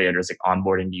the elevator there's like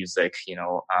onboarding music,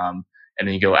 and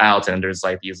then you go out and there's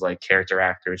like these like character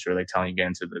actors who are like telling you to get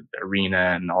into the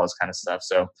arena and all this kind of stuff.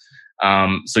 So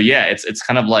yeah, it's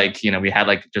kind of like, we had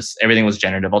like just everything was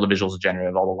generative, all the visuals were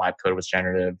generative, all the live code was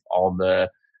generative, all the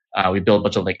we built a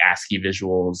bunch of like ASCII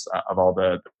visuals of all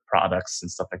the products and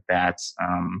stuff like that.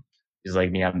 It's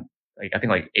like I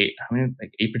think like 8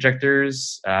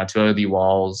 projectors, 2 LED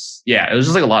walls. Yeah, it was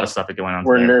just like a lot of stuff that going on.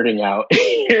 We're nerding out.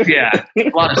 Yeah, a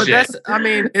lot of shit.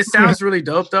 It sounds really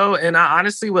dope though, and I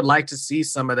honestly would like to see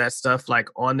some of that stuff like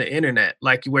on the internet,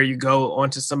 like where you go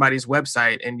onto somebody's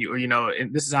website and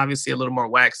and this is obviously a little more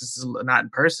wax. This is not in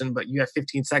person, but you have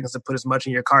 15 seconds to put as much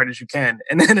in your cart as you can,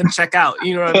 and then check out.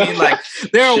 You know what I mean? Like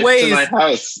there are ways. To my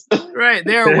house. Right,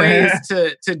 there are ways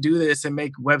to do this and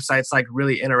make websites like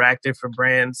really interactive for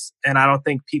brands, and I don't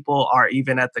think people are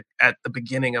even at the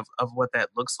beginning of what that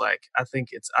looks like. I think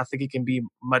it can be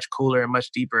much cooler and much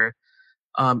deeper,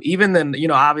 even than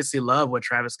obviously love what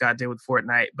Travis Scott did with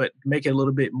Fortnite, but make it a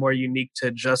little bit more unique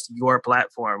to just your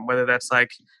platform. Whether that's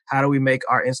like, how do we make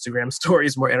our Instagram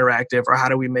stories more interactive, or how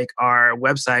do we make our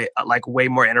website like way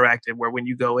more interactive, where when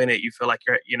you go in it you feel like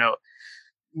you're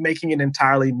making an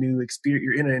entirely new experience.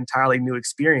 You're in an entirely new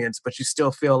experience, but you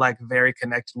still feel like very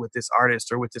connected with this artist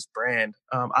or with this brand.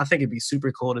 I think it'd be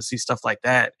super cool to see stuff like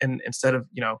that. And instead of,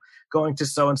 going to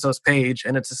so-and-so's page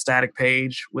and it's a static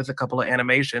page with a couple of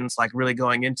animations, like really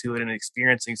going into it and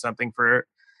experiencing something for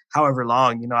however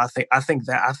long, I think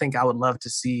I would love to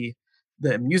see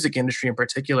the music industry in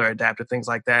particular adapt to things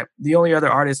like that. The only other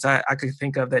artist I could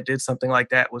think of that did something like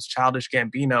that was Childish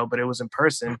Gambino, but it was in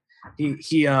person.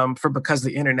 He because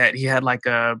the internet, he had like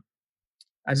I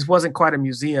just wasn't quite a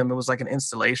museum. It was like an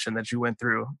installation that you went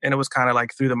through, and it was kind of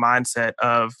like through the mindset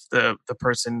of the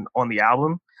person on the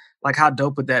album. Like, how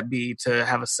dope would that be to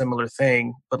have a similar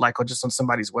thing, but like just on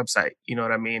somebody's website? You know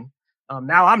what I mean?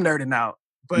 Now I'm nerding out.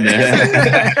 But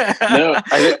No,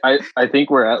 I think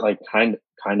we're at like kind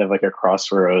of like a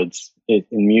crossroads in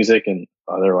music and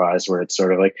otherwise, where it's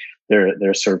sort of like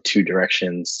there's sort of two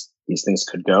directions these things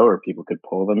could go, or people could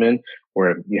pull them in,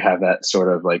 where you have that sort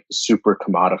of like super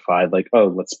commodified, like, oh,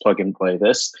 let's plug and play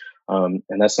this. And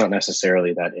that's not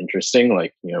necessarily that interesting,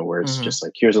 like, you know, where it's just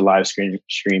like, here's a live stream,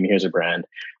 here's a brand,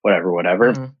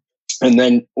 whatever. And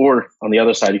then, or on the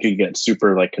other side, you could get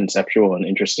super like conceptual and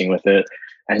interesting with it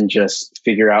and just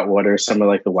figure out what are some of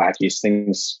like the wackiest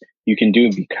things you can do,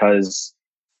 because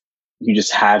you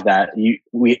just have that,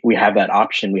 we have that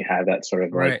option. We have that sort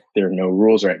of like, there are no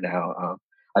rules right now.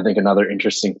 I think another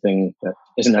interesting thing that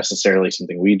isn't necessarily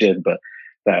something we did, but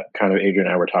that kind of Adrian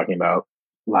and I were talking about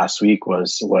last week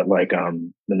was what like the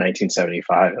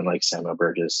 1975 and like Samuel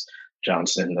Burgess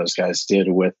Johnson and those guys did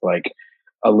with like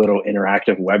a little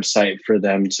interactive website for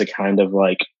them to kind of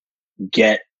like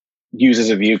use as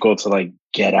a vehicle to like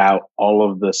get out all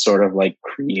of the sort of like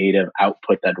creative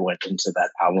output that went into that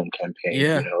album campaign.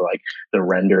 You know, like the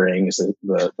renderings,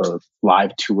 the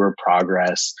live tour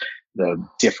progress, the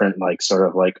different like sort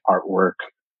of like artwork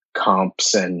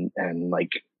comps and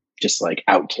like just like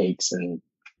outtakes and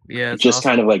just awesome.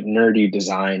 Kind of like nerdy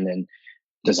design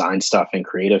stuff and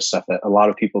creative stuff that a lot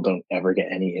of people don't ever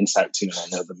get any insight to. And I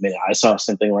know the minute I saw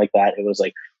something like that, it was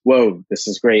like, whoa, this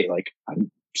is great. Like, I'm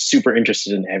super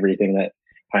interested in everything that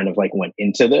kind of like went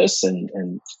into this and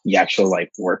the actual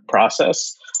like work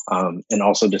process. And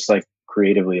also just like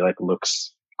creatively like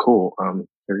looks cool.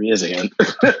 Here he is again.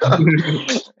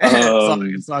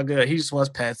 It's all good. He just wants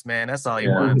pets, man. That's all he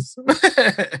wants.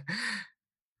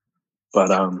 But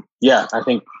yeah, I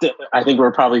think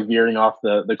we're probably veering off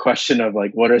the question of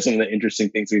like, what are some of the interesting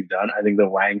things we've done? I think the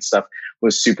Wang stuff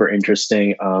was super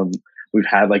interesting. We've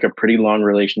had like a pretty long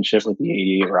relationship with the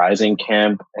 88 Rising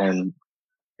camp and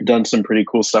done some pretty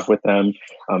cool stuff with them.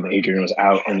 Adrian was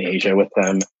out in Asia with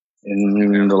them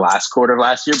in the last quarter of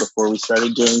last year before we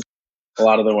started doing a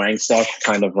lot of the Wang stuff,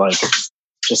 kind of like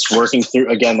just working through,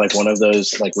 again, like one of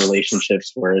those like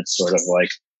relationships where it's sort of like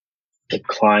the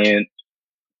client,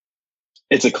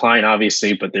 it's a client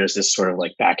obviously, but there's this sort of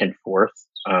like back and forth.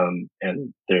 And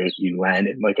you land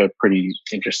in like a pretty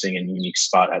interesting and unique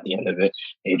spot at the end of it.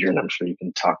 Adrian, I'm sure you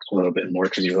can talk a little bit more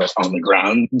because you're like on the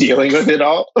ground dealing with it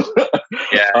all. But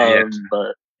I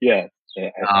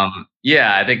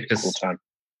think just cool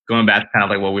going back to kind of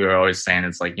like what we were always saying,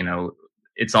 it's like, you know,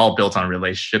 it's all built on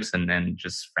relationships and then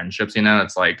just friendships, you know.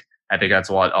 It's like, I think that's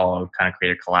what all kind of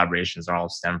creative collaborations are all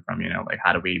stem from, you know, like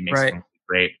how do we make something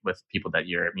great with people that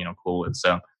you're, you know, cool with.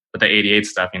 So with the 88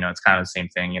 stuff, you know, it's kind of the same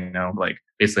thing, you know, like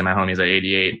basically my homies at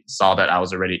 88 saw that I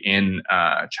was already in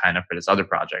China for this other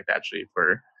project, actually,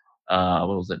 for what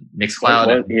was it,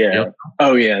 Mixcloud?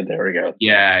 Oh yeah, there we go.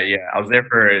 Yeah, I was there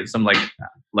for some like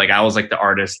I was like the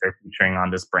artist they're featuring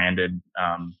on this branded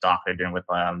doc they're doing with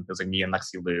it was like me and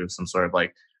Lexi Liu, some sort of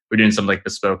like we're doing some like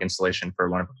bespoke installation for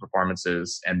one of the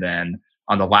performances. And then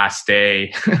on the last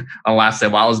day while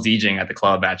I was DJing at the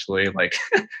club, actually, like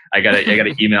I got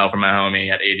an email from my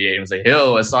homie at 88 and was like,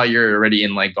 "Yo, I saw you're already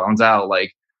in like Guangzhou.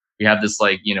 Like we have this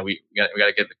like, you know, we got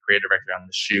to get the creative director on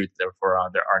the shoot there for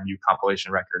our new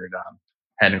compilation record,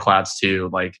 Head and Clouds 2.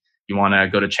 Like, you want to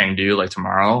go to Chengdu like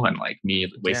tomorrow and like me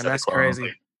waste up the club."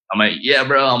 Crazy. I'm like, "Yeah,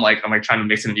 bro." I'm like trying to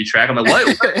mix in a new track. I'm like,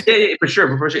 "What?" yeah, for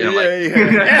sure. And I'm like,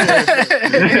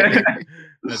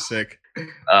 that's sick. So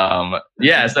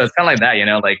it's kind of like that, you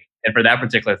know, like, and for that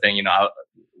particular thing, you know,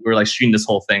 we were like shooting this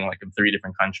whole thing like in 3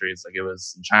 different countries. Like it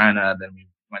was in China, then we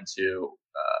went to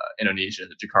Indonesia,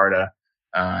 Jakarta,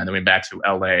 and then we went back to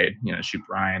LA, you know, shoot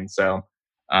Brian. So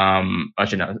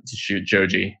actually no, to shoot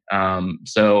Joji.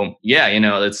 So yeah, you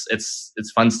know, it's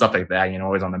fun stuff like that, you know,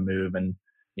 always on the move. And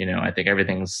you know, I think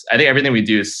everything we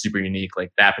do is super unique.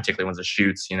 Like that particular one's the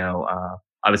shoots, you know,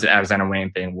 obviously the Alexander Wang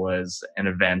thing was an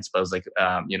event, but it was like,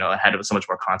 you know, it had so much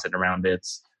more content around it.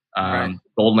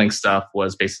 Gold Link stuff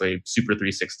was basically super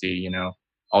 360, you know,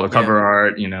 all the cover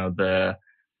art, you know, the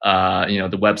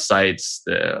websites,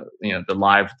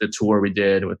 the tour we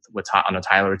did with on a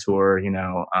Tyler tour, you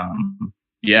know,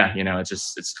 you know,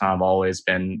 it's kind of always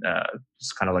been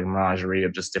just kind of like a menagerie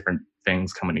of just different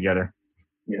things coming together.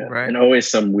 Yeah. Right. And always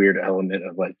some weird element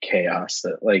of like chaos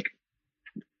that like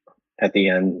at the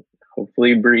end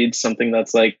hopefully breeds something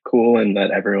that's like cool and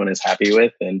that everyone is happy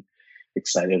with and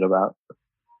excited about.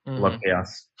 Love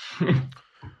chaos.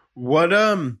 What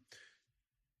do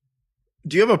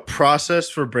you have a process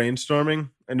for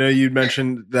brainstorming? I know you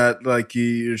mentioned that like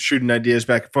you're shooting ideas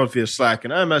back and forth via Slack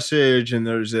and iMessage, and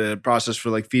there's a process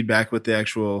for like feedback with the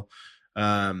actual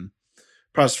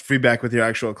process feedback with your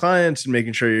actual clients and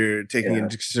making sure you're taking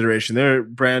into consideration their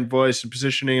brand voice and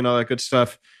positioning and all that good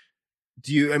stuff.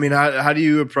 How do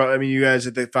you approach? You guys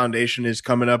at the foundation is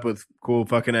coming up with cool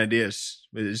fucking ideas.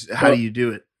 How do you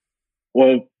do it?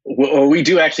 Well, we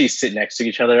do actually sit next to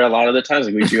each other a lot of the times.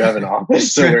 Like we do have an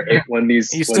office, so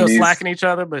you still slacking each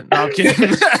other, but no, I'm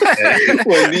kidding.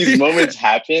 When these moments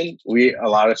happen, we a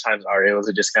lot of times are able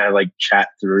to just kind of like chat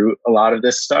through a lot of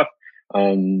this stuff.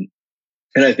 And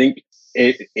I think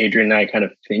Adrian and I kind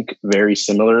of think very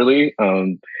similarly.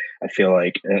 I feel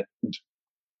like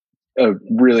a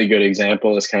really good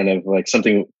example is kind of like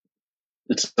something.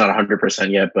 It's not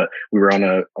 100% yet, but we were on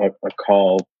a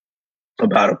call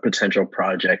about a potential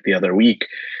project the other week,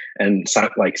 and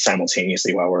like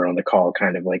simultaneously while we're on the call,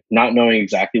 kind of like not knowing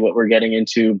exactly what we're getting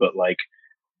into, but like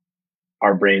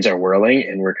our brains are whirling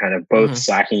and we're kind of both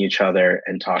slacking each other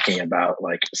and talking about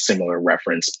like similar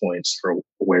reference points for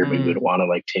where we would want to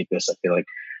like take this. I feel like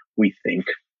we think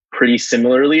pretty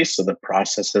similarly, so the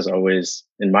process has always,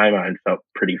 in my mind, felt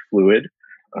pretty fluid.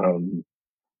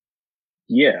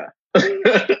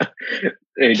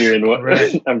 Adrian,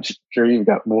 Right. I'm sure you've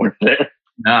got more there.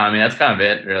 No, I mean, that's kind of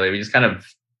it, really. We just kind of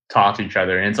talk to each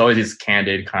other, and it's always these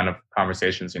candid kind of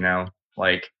conversations,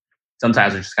 like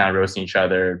sometimes we're just kind of roasting each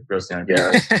other, roasting our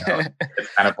guests. It's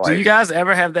kind of like, do you guys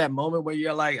ever have that moment where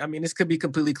you're like, this could be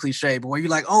completely cliche, but where you're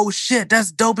like, oh shit,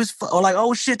 that's dope as fuck, or like,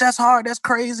 oh shit, that's hard, that's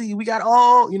crazy, we got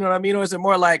you know what I mean? Or is it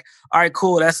more like, all right,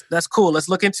 cool, that's cool, let's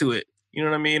look into it, you know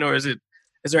what I mean? Or is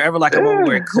there ever like a moment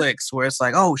where it clicks, where it's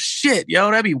like, oh shit, yo,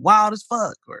 that'd be wild as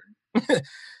fuck? Or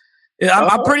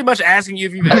I'm pretty much asking you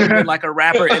if you've ever been like a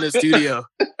rapper in a studio,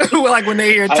 like when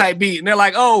they hear a tight beat and they're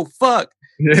like, oh fuck.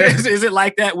 Is it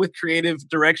like that with creative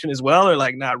direction as well, or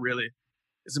like not really?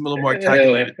 Is it a little more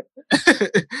calculated?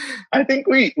 I think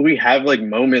we have like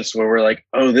moments where we're like,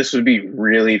 oh, this would be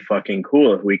really fucking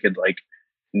cool if we could like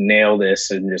nail this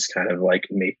and just kind of like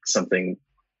make something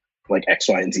like X,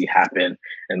 Y, and Z happen.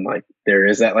 And like there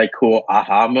is that like cool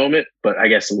aha moment, but I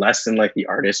guess less in like the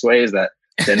artist way is that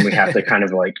then we have to kind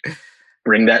of like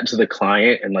bring that to the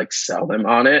client and like sell them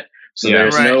on it. So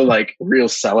there's no like real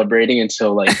celebrating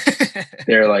until like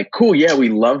they're like, cool, yeah, we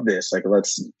love this, like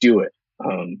let's do it.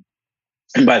 And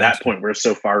by that point we're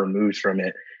so far removed from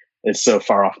it, it's so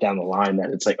far off down the line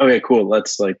that it's like, okay, cool,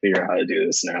 let's like figure out how to do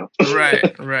this now.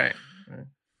 right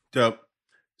Dope.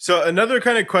 So another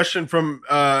kind of question from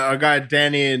our guy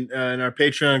Danny in our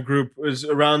Patreon group was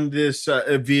around this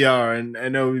VR, and I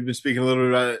know we've been speaking a little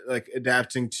bit about like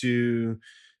adapting to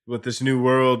what this new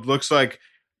world looks like.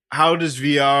 How does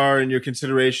VR and your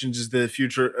considerations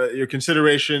your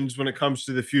considerations when it comes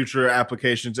to the future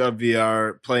applications of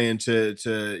VR play into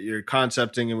your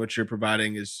concepting and what you're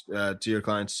providing to your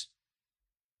clients?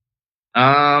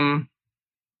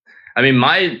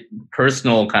 My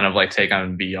personal kind of like take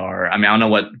on VR, I don't know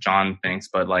what John thinks,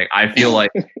 but like I feel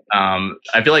like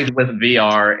with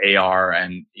VR, AR,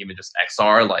 and even just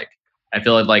XR, like I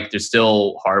feel like there's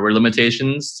still hardware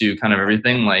limitations to kind of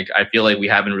everything. Like I feel like we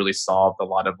haven't really solved a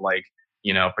lot of like,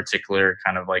 particular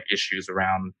kind of like issues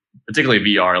around particularly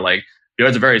VR. Like VR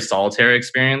is a very solitary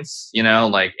experience, and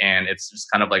it's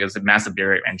just kind of like it's a massive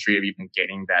barrier of entry of even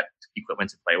getting that equipment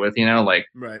to play with,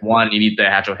 right. One, you need the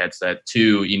actual headset.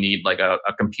 Two, you need like a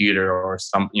computer or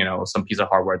some piece of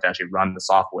hardware to actually run the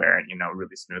software and,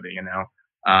 really smoothly, and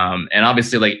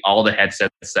obviously like all the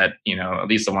headsets that, at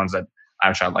least the ones that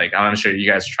I've tried, like I'm not sure you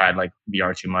guys tried like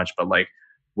VR too much, but like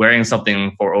wearing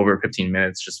something for over 15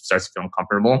 minutes just starts to feel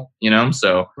uncomfortable,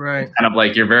 so right. kind of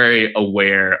like you're very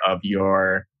aware of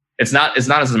it's not as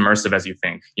immersive as you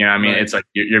think. Right. It's like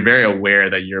you're very aware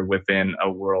that you're within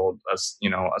a world, a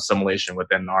simulation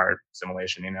within our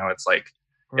simulation. It's like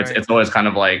right. it's always kind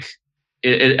of like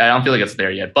I don't feel like it's there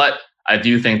yet, but I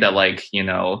do think that like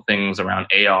things around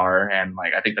AR and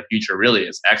like I think the future really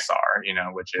is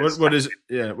XR. Which is what is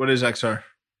XR?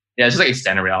 Yeah, it's just like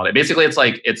extended reality. Basically,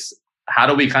 it's how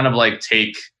do we kind of like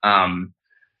take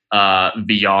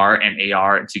VR and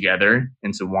AR together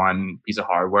into one piece of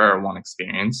hardware or one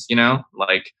experience,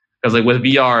 like, because like with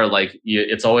VR, like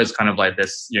it's always kind of like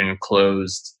this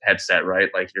enclosed headset, right?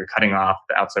 Like you're cutting off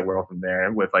the outside world from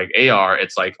there. With like AR,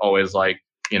 it's like always like,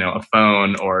 a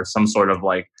phone or some sort of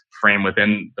like frame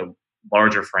within the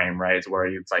larger frame, right? It's where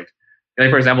it's like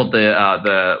for example, the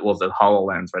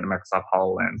HoloLens, right? The Microsoft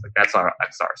HoloLens, like that's our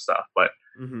XR stuff. But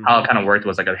how it kind of worked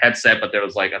was like a headset, but there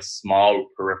was like a small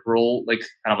peripheral, like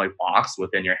kind of like box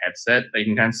within your headset that you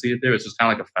can kind of see it through. It's just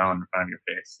kind of like a phone in front of your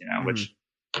face, which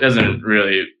doesn't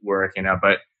really work,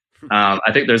 But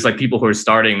I think there's like people who are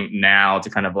starting now to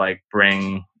kind of like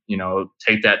bring,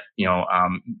 take that,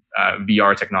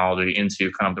 VR technology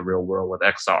into kind of the real world with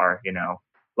XR,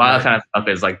 a lot of kind of stuff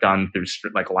is like done through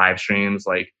like live streams.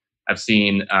 Like I've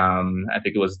seen, I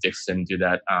think it was Dixon do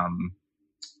that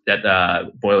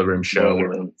Boiler Room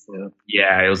show.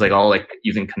 Yeah, it was like all like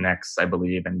using Connects, I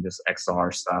believe, and just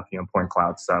XR stuff, point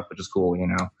cloud stuff, which is cool,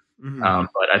 Mm-hmm.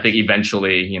 But I think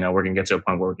eventually, we're gonna get to a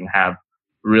point where we can have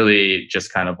really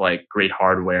just kind of like great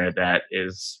hardware that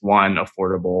is, one,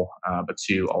 affordable, but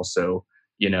two, also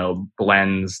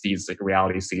blends these like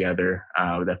realities together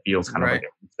that feels kind of like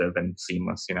immersive and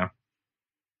seamless.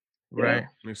 Right.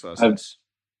 Makes a lot of sense.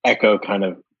 Echo kind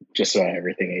of just about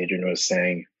everything Adrian was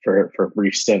saying. For a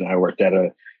brief stint, I worked at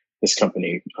this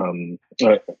company,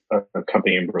 a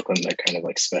company in Brooklyn that kind of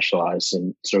like specialized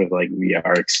in sort of like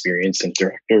VR experience and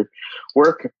director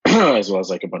work, as well as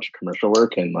like a bunch of commercial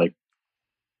work. And like,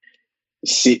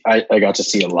 I got to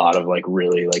see a lot of like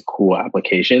really like cool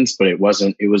applications, but it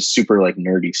was super like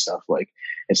nerdy stuff. Like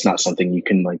it's not something you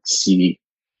can like see.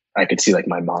 I could see like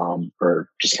my mom or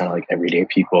just kind of like everyday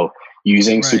people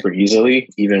using super easily,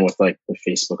 even with like the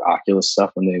Facebook Oculus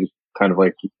stuff when they kind of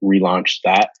like relaunched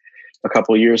that a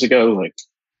couple of years ago. Like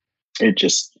it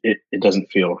just it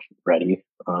doesn't feel ready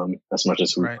as much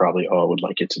as we probably all would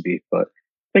like it to be. But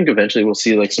I think eventually we'll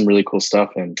see like some really cool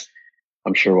stuff, and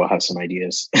I'm sure we'll have some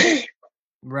ideas.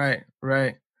 Right.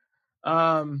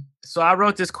 So I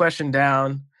wrote this question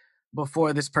down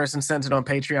before this person sent it on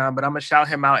Patreon, but I'm gonna shout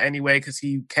him out anyway because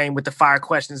he came with the fire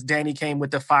questions. Danny came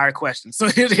with the fire questions. So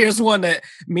here's one that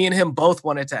me and him both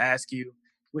wanted to ask you,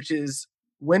 which is,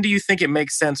 when do you think it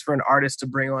makes sense for an artist to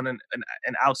bring on an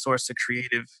outsourced to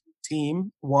creative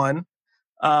team? One.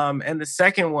 And the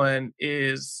second one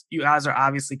is, you guys are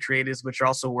obviously creatives, but you're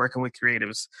also working with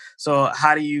creatives. So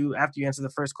how do you, after you answer the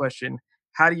first question,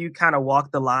 how do you kind of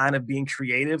walk the line of being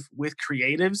creative with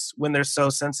creatives when they're so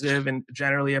sensitive and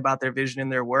generally about their vision in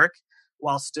their work,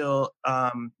 while still,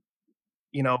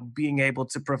 being able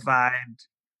to provide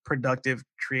productive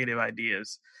creative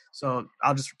ideas? So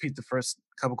I'll just repeat the first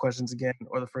couple questions again,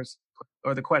 or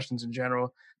the questions in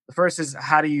general. The first is,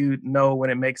 how do you know when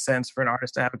it makes sense for an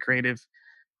artist to have a creative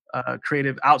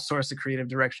outsource a creative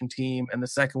direction team? And the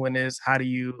second one is, how do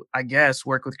you, I guess,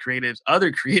 work with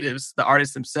other creatives, the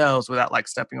artists themselves, without like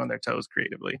stepping on their toes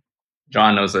creatively?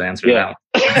 John knows the answer to that.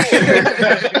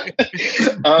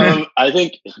 I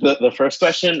think the first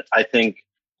question, I think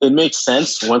it makes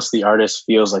sense once the artist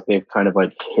feels like they've kind of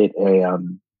like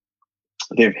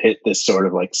they've hit this sort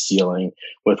of like ceiling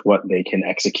with what they can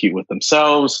execute with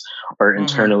themselves or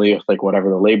internally with like whatever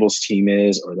the labels team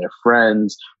is or their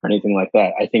friends or anything like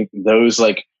that. I think those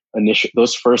like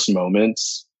those first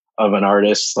moments of an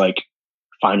artist like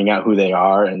finding out who they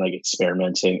are and like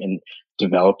experimenting and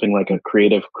developing like a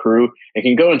creative crew, it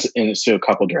can go into a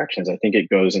couple directions. I think it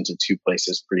goes into two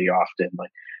places pretty often.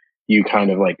 Like you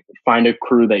kind of like find a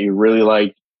crew that you really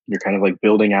like, you're kind of like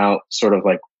building out sort of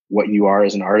like what you are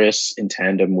as an artist in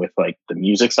tandem with like the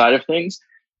music side of things.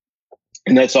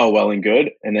 And that's all well and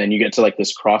good. And then you get to like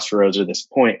this crossroads or this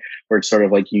point where it's sort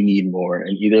of like you need more.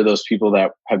 And either those people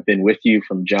that have been with you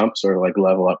from jump sort of like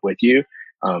level up with you.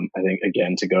 I think,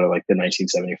 again, to go to like the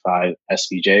 1975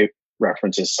 SVJ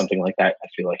references, something like that, I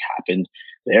feel like happened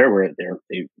there, where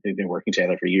they've been working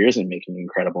together for years and making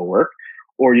incredible work.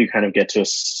 Or you kind of get to a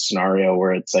scenario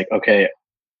where it's like, okay,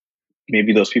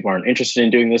 maybe those people aren't interested in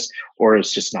doing this, or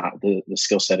it's just not, the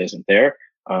skill set isn't there.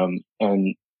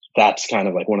 And that's kind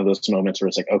of like one of those moments where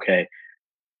it's like, okay,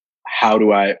 who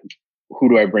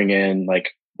do I bring in? Like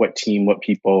what team, what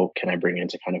people can I bring in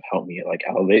to kind of help me like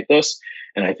elevate this?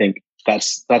 And I think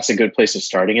that's a good place of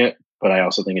starting it. But I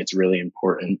also think it's really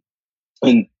important,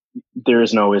 and there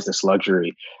isn't always this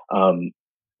luxury,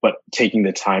 but taking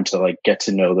the time to like get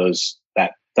to know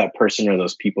that person or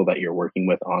those people that you're working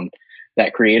with on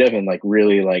that creative, and like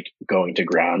really like going to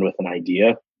ground with an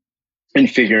idea and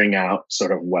figuring out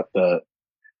sort of what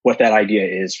that idea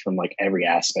is from like every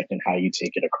aspect and how you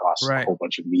take it across a whole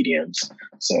bunch of mediums.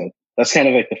 So that's kind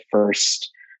of like the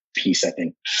first piece, I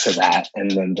think, to that.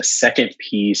 And then the second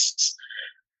piece,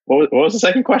 what was the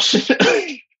second question?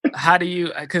 How do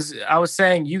you, because I was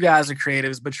saying you guys are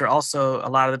creatives, but you're also, a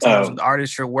lot of the times with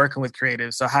artists, you're working with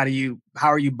creatives. So how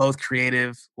are you both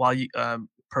creative while you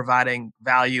providing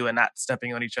value and not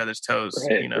stepping on each other's toes?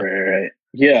 Right.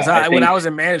 Yeah. When I was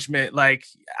in management, like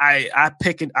I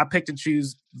picked and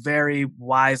choose very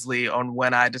wisely on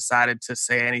when I decided to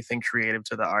say anything creative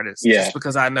to the artist, just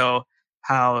because I know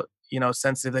how,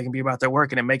 sensitive they can be about their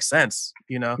work, and it makes sense,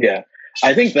 Yeah.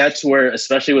 I think that's where,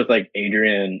 especially with like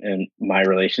Adrian and my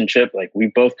relationship, like we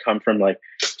both come from like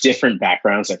different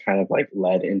backgrounds that kind of like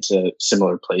led into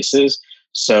similar places.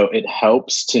 So it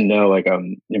helps to know, like,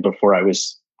 before I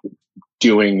was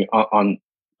doing on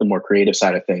the more creative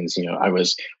side of things, I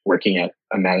was working at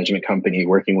a management company,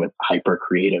 working with hyper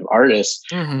creative artists.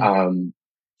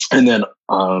 And then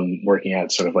working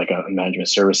at sort of like a management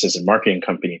services and marketing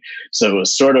company. So it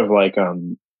was sort of like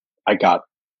I got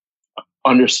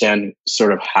understand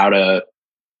sort of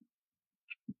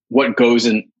what goes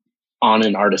on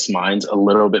an artist's minds a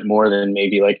little bit more than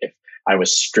maybe like if I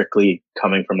was strictly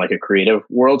coming from like a creative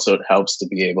world. So it helps to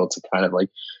be able to kind of like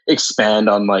expand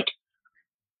on like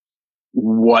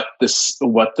what the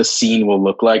scene will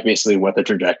look like, basically what the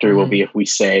trajectory will be if we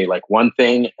say like one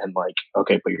thing and like,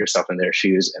 okay, put yourself in their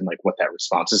shoes and like what that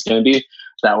response is going to be.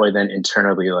 That way then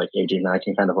internally, like Adrian and I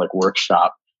can kind of like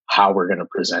workshop how we're going to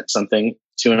present something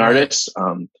to an artist,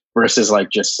 versus like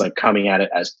just like coming at it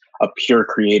as a pure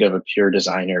creative, a pure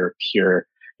designer, pure,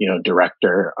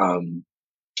 director,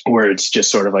 where it's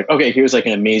just sort of like, okay, here's like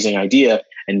an amazing idea.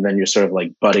 And then you're sort of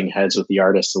like butting heads with the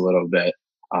artist a little bit.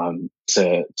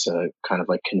 To kind of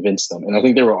like convince them. And I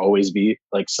think there will always be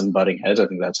like some butting heads. I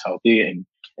think that's healthy and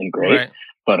great. Right.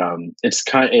 But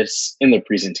it's in the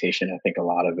presentation, I think, a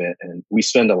lot of it. And we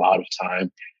spend a lot of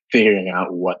time figuring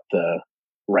out what the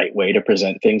right way to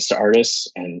present things to artists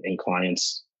and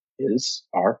clients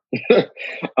are.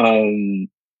 And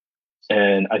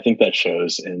I think that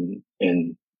shows in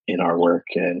our work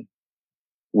and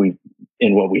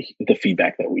the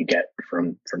feedback that we get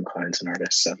from clients and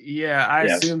artists. So I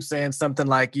assume saying something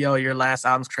like, yo, your last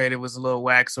album's creative was a little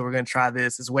whack, so we're going to try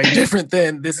this is way different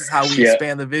than this is how we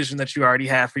expand the vision that you already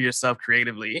have for yourself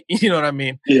creatively. You know what I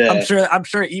mean? Yeah. I'm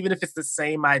sure even if it's the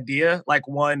same idea, like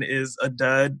one is a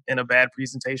dud and a bad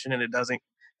presentation and the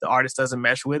artist doesn't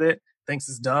mesh with it, thinks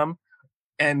it's dumb.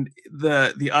 And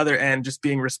the other end, just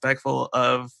being respectful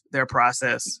of their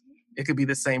process. It could be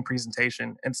the same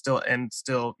presentation and still,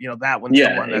 that one's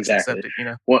the one that's accepted,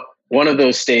 One of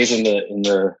those stays in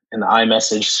the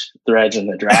iMessage threads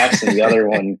and the drafts, and the other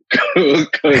one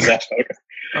goes out.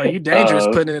 Oh, you dangerous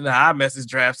putting it in the iMessage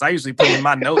drafts. I usually put it in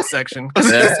my notes section.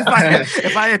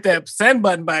 if I hit that send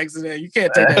button by accident, you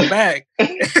can't take that back.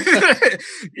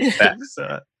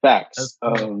 Facts.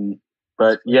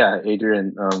 But yeah,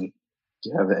 Adrian, do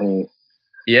you have any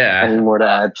more to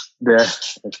add there?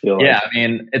 I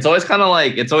mean, it's always kind of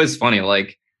like, it's always funny.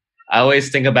 Like, I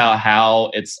always think about how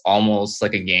it's almost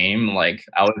like a game. Like,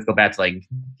 I always go back to like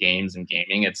games and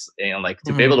gaming. It's, like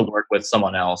to be able to work with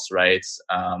someone else, right?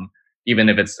 Even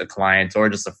if it's a client or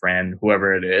just a friend,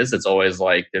 whoever it is, it's always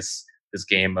like this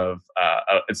game of,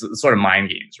 it's sort of mind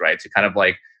games, right? To kind of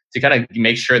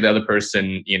make sure the other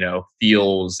person,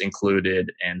 feels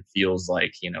included and feels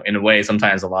like, in a way,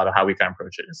 sometimes a lot of how we kind of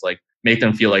approach it is like make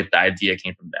them feel like the idea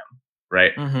came from them,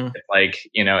 right? Like,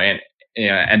 and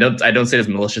I don't say this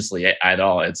maliciously at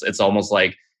all. It's almost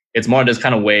like it's more this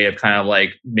kind of way of kind of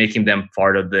like making them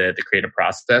part of the creative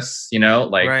process,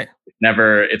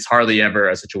 it's hardly ever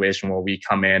a situation where we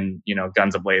come in,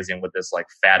 guns a-blazing with this like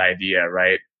fat idea,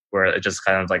 right? Where it just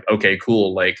kind of like, okay,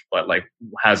 cool. Like, but like,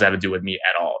 how does that have to do with me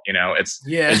at all? It's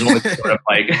always sort of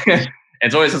like,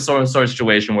 it's always a sort of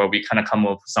situation where we kind of come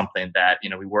up with something that,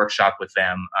 we workshop with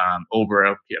them over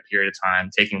a period of time,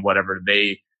 taking whatever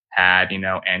they had,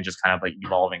 and just kind of like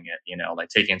evolving it, like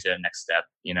taking it to the next step,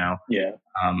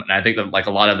 And I think that like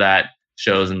a lot of that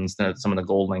shows in some of the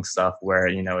GoldLink stuff where,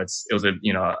 it was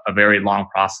a very long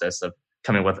process of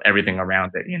coming with everything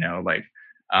around it,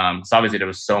 so obviously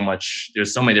there's so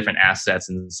many different assets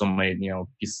and so many,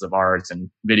 pieces of art and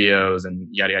videos and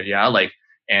yada, yada, yada, like,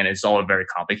 and it's all very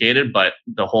complicated, but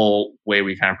the whole way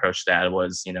we kind of approached that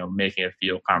was, making it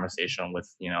feel conversational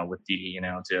with Dee,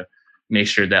 to make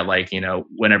sure that like,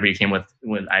 whenever you came with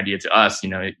an idea to us,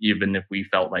 even if we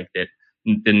felt like it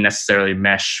didn't necessarily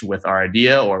mesh with our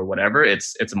idea or whatever,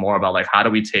 it's more about like, how do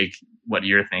we take what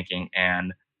you're thinking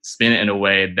and spin it in a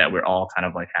way that we're all kind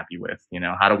of like happy with,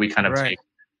 how do we kind of take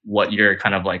what you're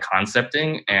kind of like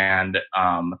concepting and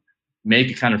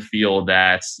make it kind of feel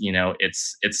that,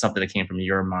 it's something that came from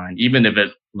your mind, even if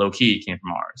it low key came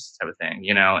from ours type of thing,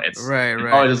 it's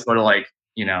always just sort of like,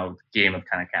 game of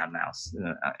kind of cat and mouse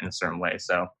in a certain way.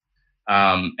 So,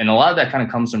 and a lot of that kind of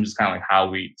comes from just kind of like how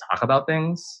we talk about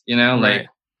things, like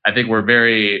I think we're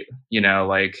very,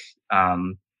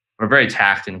 we're very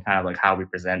tact in kind of like how we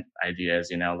present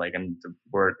ideas, like in the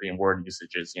word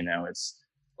usages, it's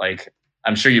like,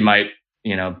 I'm sure you might,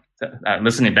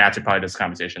 listening back to probably this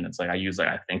conversation, it's like I use like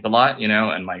I think a lot,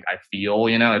 and like I feel,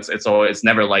 it's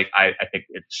never like I think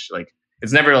it's like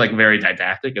it's never like very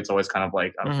didactic. It's always kind of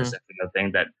like I'm presenting a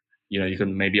thing that you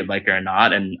can maybe like it or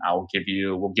not, and we'll give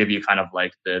you kind of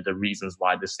like the reasons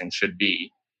why this thing should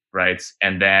be right,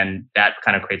 and then that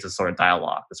kind of creates a sort of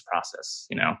dialogue, this process,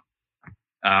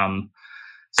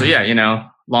 So yeah,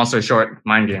 long story short,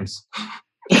 mind games.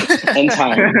 And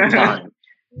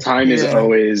time is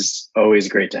always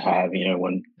great to have. You know,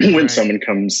 when someone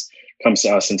comes to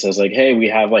us and says like, hey, we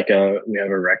have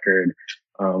a record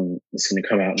it's going to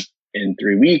come out in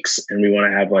 3 weeks and we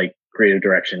want to have like creative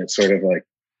direction. It's sort of like,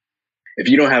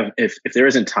 if there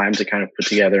isn't time to kind of put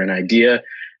together an idea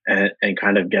and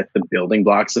kind of get the building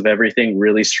blocks of everything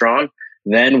really strong,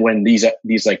 then when these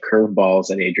like curveballs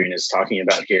that Adrian is talking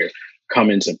about here come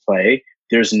into play,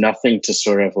 there's nothing to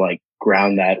sort of like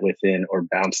ground that within or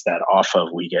bounce that off of.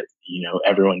 We get,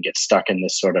 everyone gets stuck in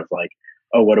this sort of like,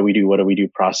 oh, what do we do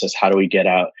process? How do we get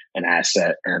out an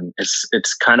asset? And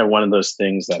it's kind of one of those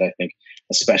things that I think,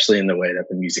 especially in the way that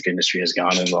the music industry has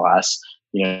gone in the last,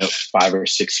 5 or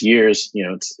 6 years,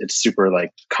 it's super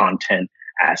like content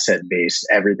asset based.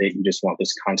 Every day you just want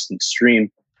this constant stream.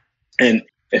 And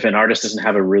if an artist doesn't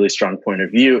have a really strong point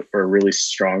of view or a really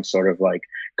strong sort of like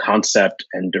concept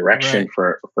and direction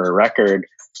for a record,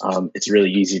 it's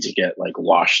really easy to get like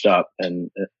washed up,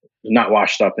 and not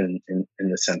washed up in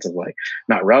the sense of like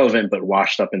not relevant, but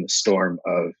washed up in the storm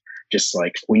of just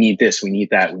like, we need this, we need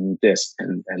that, we need this.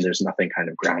 And there's nothing kind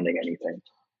of grounding anything.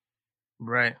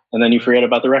 Right. And then you forget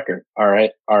about the record. All right.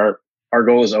 Our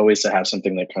goal is always to have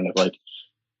something that kind of like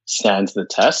stands the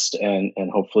test and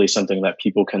hopefully something that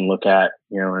people can look at,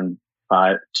 in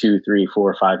 2, 3,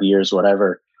 4, 5 years,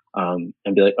 whatever, and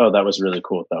be like, oh, that was really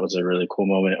cool. That was a really cool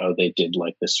moment. Oh, they did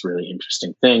like this really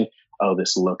interesting thing. Oh,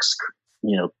 this looks,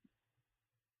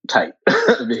 tight,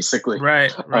 basically.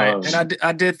 Right. And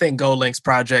I did think GoldLink's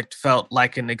project felt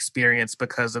like an experience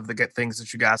because of the things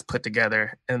that you guys put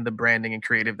together and the branding and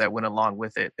creative that went along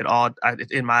with it.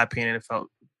 In my opinion, it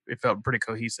felt pretty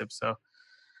cohesive. So,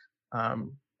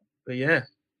 but yeah,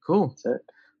 cool.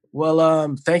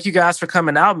 Well, thank you guys for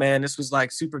coming out, man. This was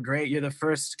like super great. You're the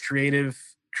first creative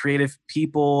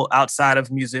people outside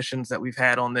of musicians that we've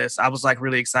had on this. I was like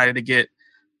really excited to get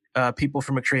people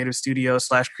from a creative studio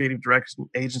 / creative direction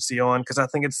agency on, because I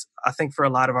think for a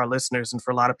lot of our listeners and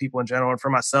for a lot of people in general, and for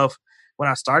myself, when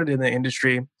I started in the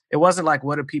industry, it wasn't like,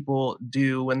 what do people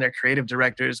do when they're creative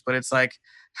directors, but it's like,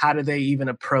 how do they even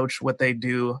approach what they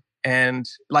do? And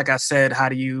like I said, how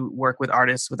do you work with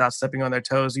artists without stepping on their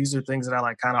toes? These are things that I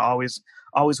like kind of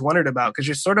always wondered about, because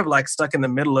you're sort of like stuck in the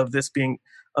middle of this being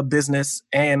a business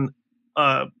and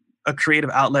a creative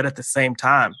outlet at the same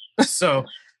time. So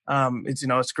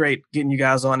it's great getting you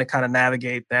guys on to kind of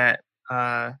navigate that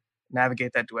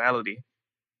duality.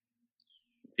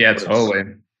 Yeah,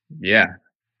 totally. Yeah,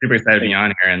 super excited to be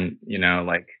on here, and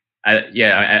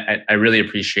I really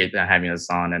appreciate that having us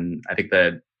on, and I think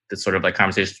the sort of like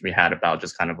conversations we had about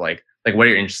just kind of like what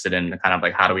you're interested in, kind of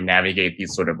like how do we navigate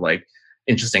these sort of like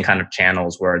interesting kind of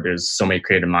channels where there's so many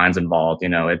creative minds involved.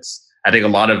 I think a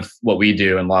lot of what we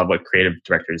do and a lot of what creative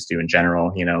directors do in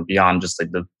general, beyond just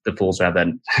like the fools who have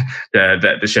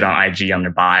the shit on IG on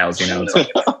their bios, it's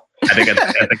like, I think it's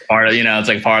like part of, it's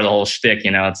like part of the whole shtick,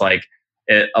 it's like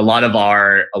a lot of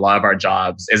our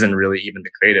jobs isn't really even the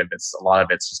creative. It's a lot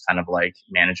of it's just kind of like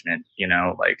management,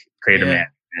 like creative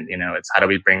management, it's how do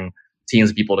we bring teams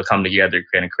of people to come together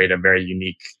and create a very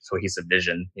unique, cohesive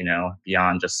vision,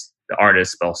 beyond just the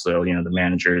artists, but also, the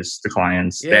managers, the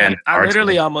clients. Yeah, I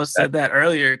literally almost said that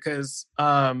earlier because,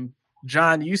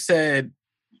 John, you said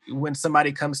when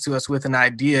somebody comes to us with an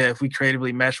idea, if we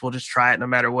creatively mesh, we'll just try it no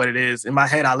matter what it is. In my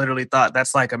head, I literally thought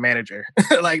that's like a manager.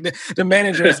 Like the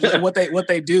managers, what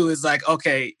they do is like,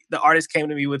 okay, the artist came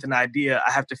to me with an idea.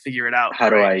 I have to figure it out. How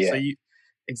do I? Yeah. So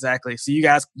exactly. So you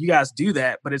guys do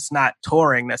that, but it's not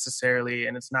touring necessarily,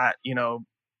 and it's not,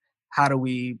 how do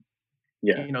we?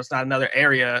 Yeah, it's not another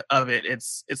area of it.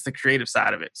 It's the creative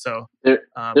side of it. So there's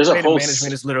a whole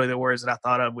management is literally the words that I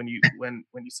thought of when you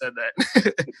said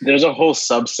that. There's a whole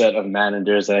subset of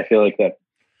managers that I feel like that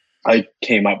I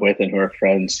came up with and who are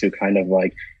friends who kind of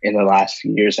like in the last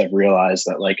few years have realized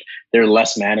that like they're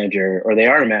less manager, or they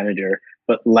are a manager,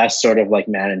 but less sort of like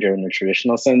manager in the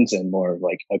traditional sense and more of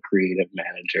like a creative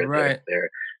manager. Right.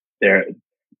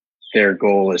 Their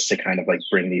goal is to kind of like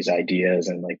bring these ideas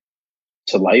and like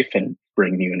to life and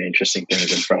bring new and interesting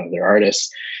things in front of their artists,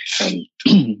 and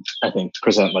I think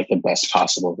present like the best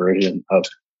possible version of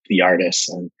the artist.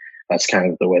 And that's kind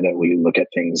of the way that we look at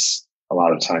things a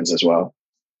lot of times as well,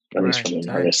 at least from the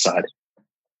artist side.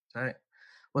 Right.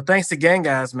 Well, thanks again,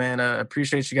 guys, man.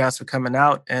 Appreciate you guys for coming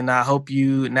out, and I hope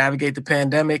you navigate the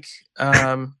pandemic,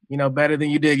 better than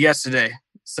you did yesterday.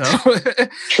 So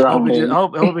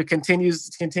hope it continues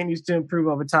to improve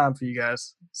over time for you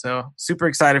guys. So super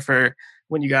excited for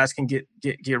when you guys can get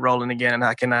rolling again, and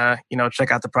I can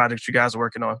check out the projects you guys are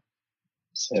working on.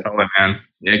 Totally, man.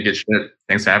 Yeah, good shit.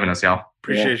 Thanks for having us, y'all.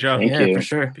 Appreciate y'all. Thank you. For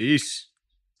sure. Peace.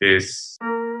 Peace.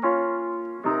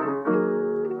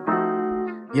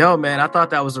 Yo, man, I thought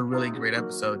that was a really great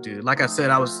episode, dude. Like I said,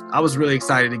 I was really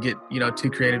excited to get, two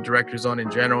creative directors on in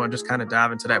general and just kind of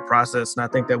dive into that process. And I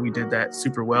think that we did that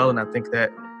super well. And I think that,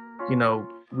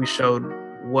 we showed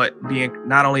what being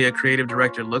not only a creative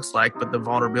director looks like, but the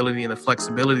vulnerability and the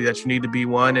flexibility that you need to be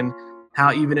one. And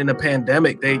how even in a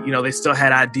pandemic, they still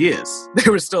had ideas.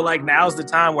 They were still like, now's the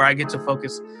time where I get to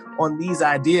focus on these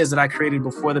ideas that I created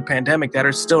before the pandemic that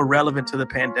are still relevant to the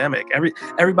pandemic.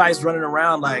 Everybody's running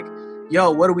around like, yo,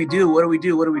 what do we do? What do we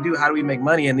do? What do we do? How do we make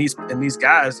money? And these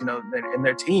guys, and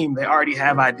their team, they already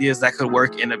have ideas that could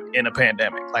work in a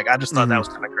pandemic. Like, I just thought that was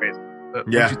kind of crazy. But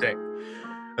what did you think?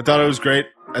 I thought it was great.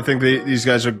 I think these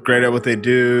guys are great at what they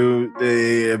do.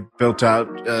 They have built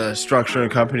out a structure and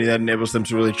a company that enables them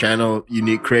to really channel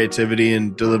unique creativity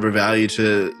and deliver value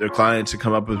to their clients and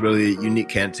come up with really unique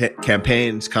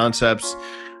campaigns, concepts.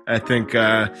 I think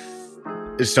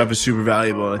this stuff is super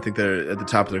valuable, and I think they're at the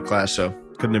top of their class. So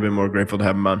couldn't have been more grateful to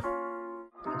have them on.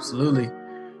 Absolutely.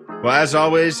 Well, as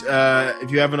always,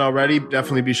 if you haven't already,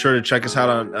 definitely be sure to check us out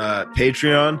on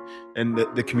Patreon. And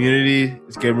the community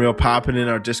is getting real popping in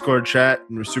our Discord chat.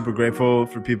 And we're super grateful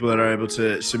for people that are able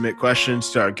to submit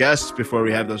questions to our guests before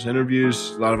we have those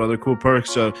interviews. A lot of other cool perks.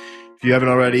 So if you haven't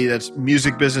already, that's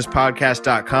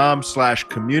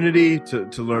musicbusinesspodcast.com/community to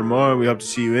learn more. We hope to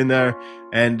see you in there.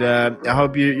 And I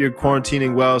hope you're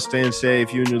quarantining well, staying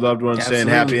safe, you and your loved ones staying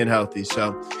happy and healthy.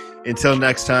 So until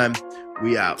next time,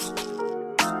 we out.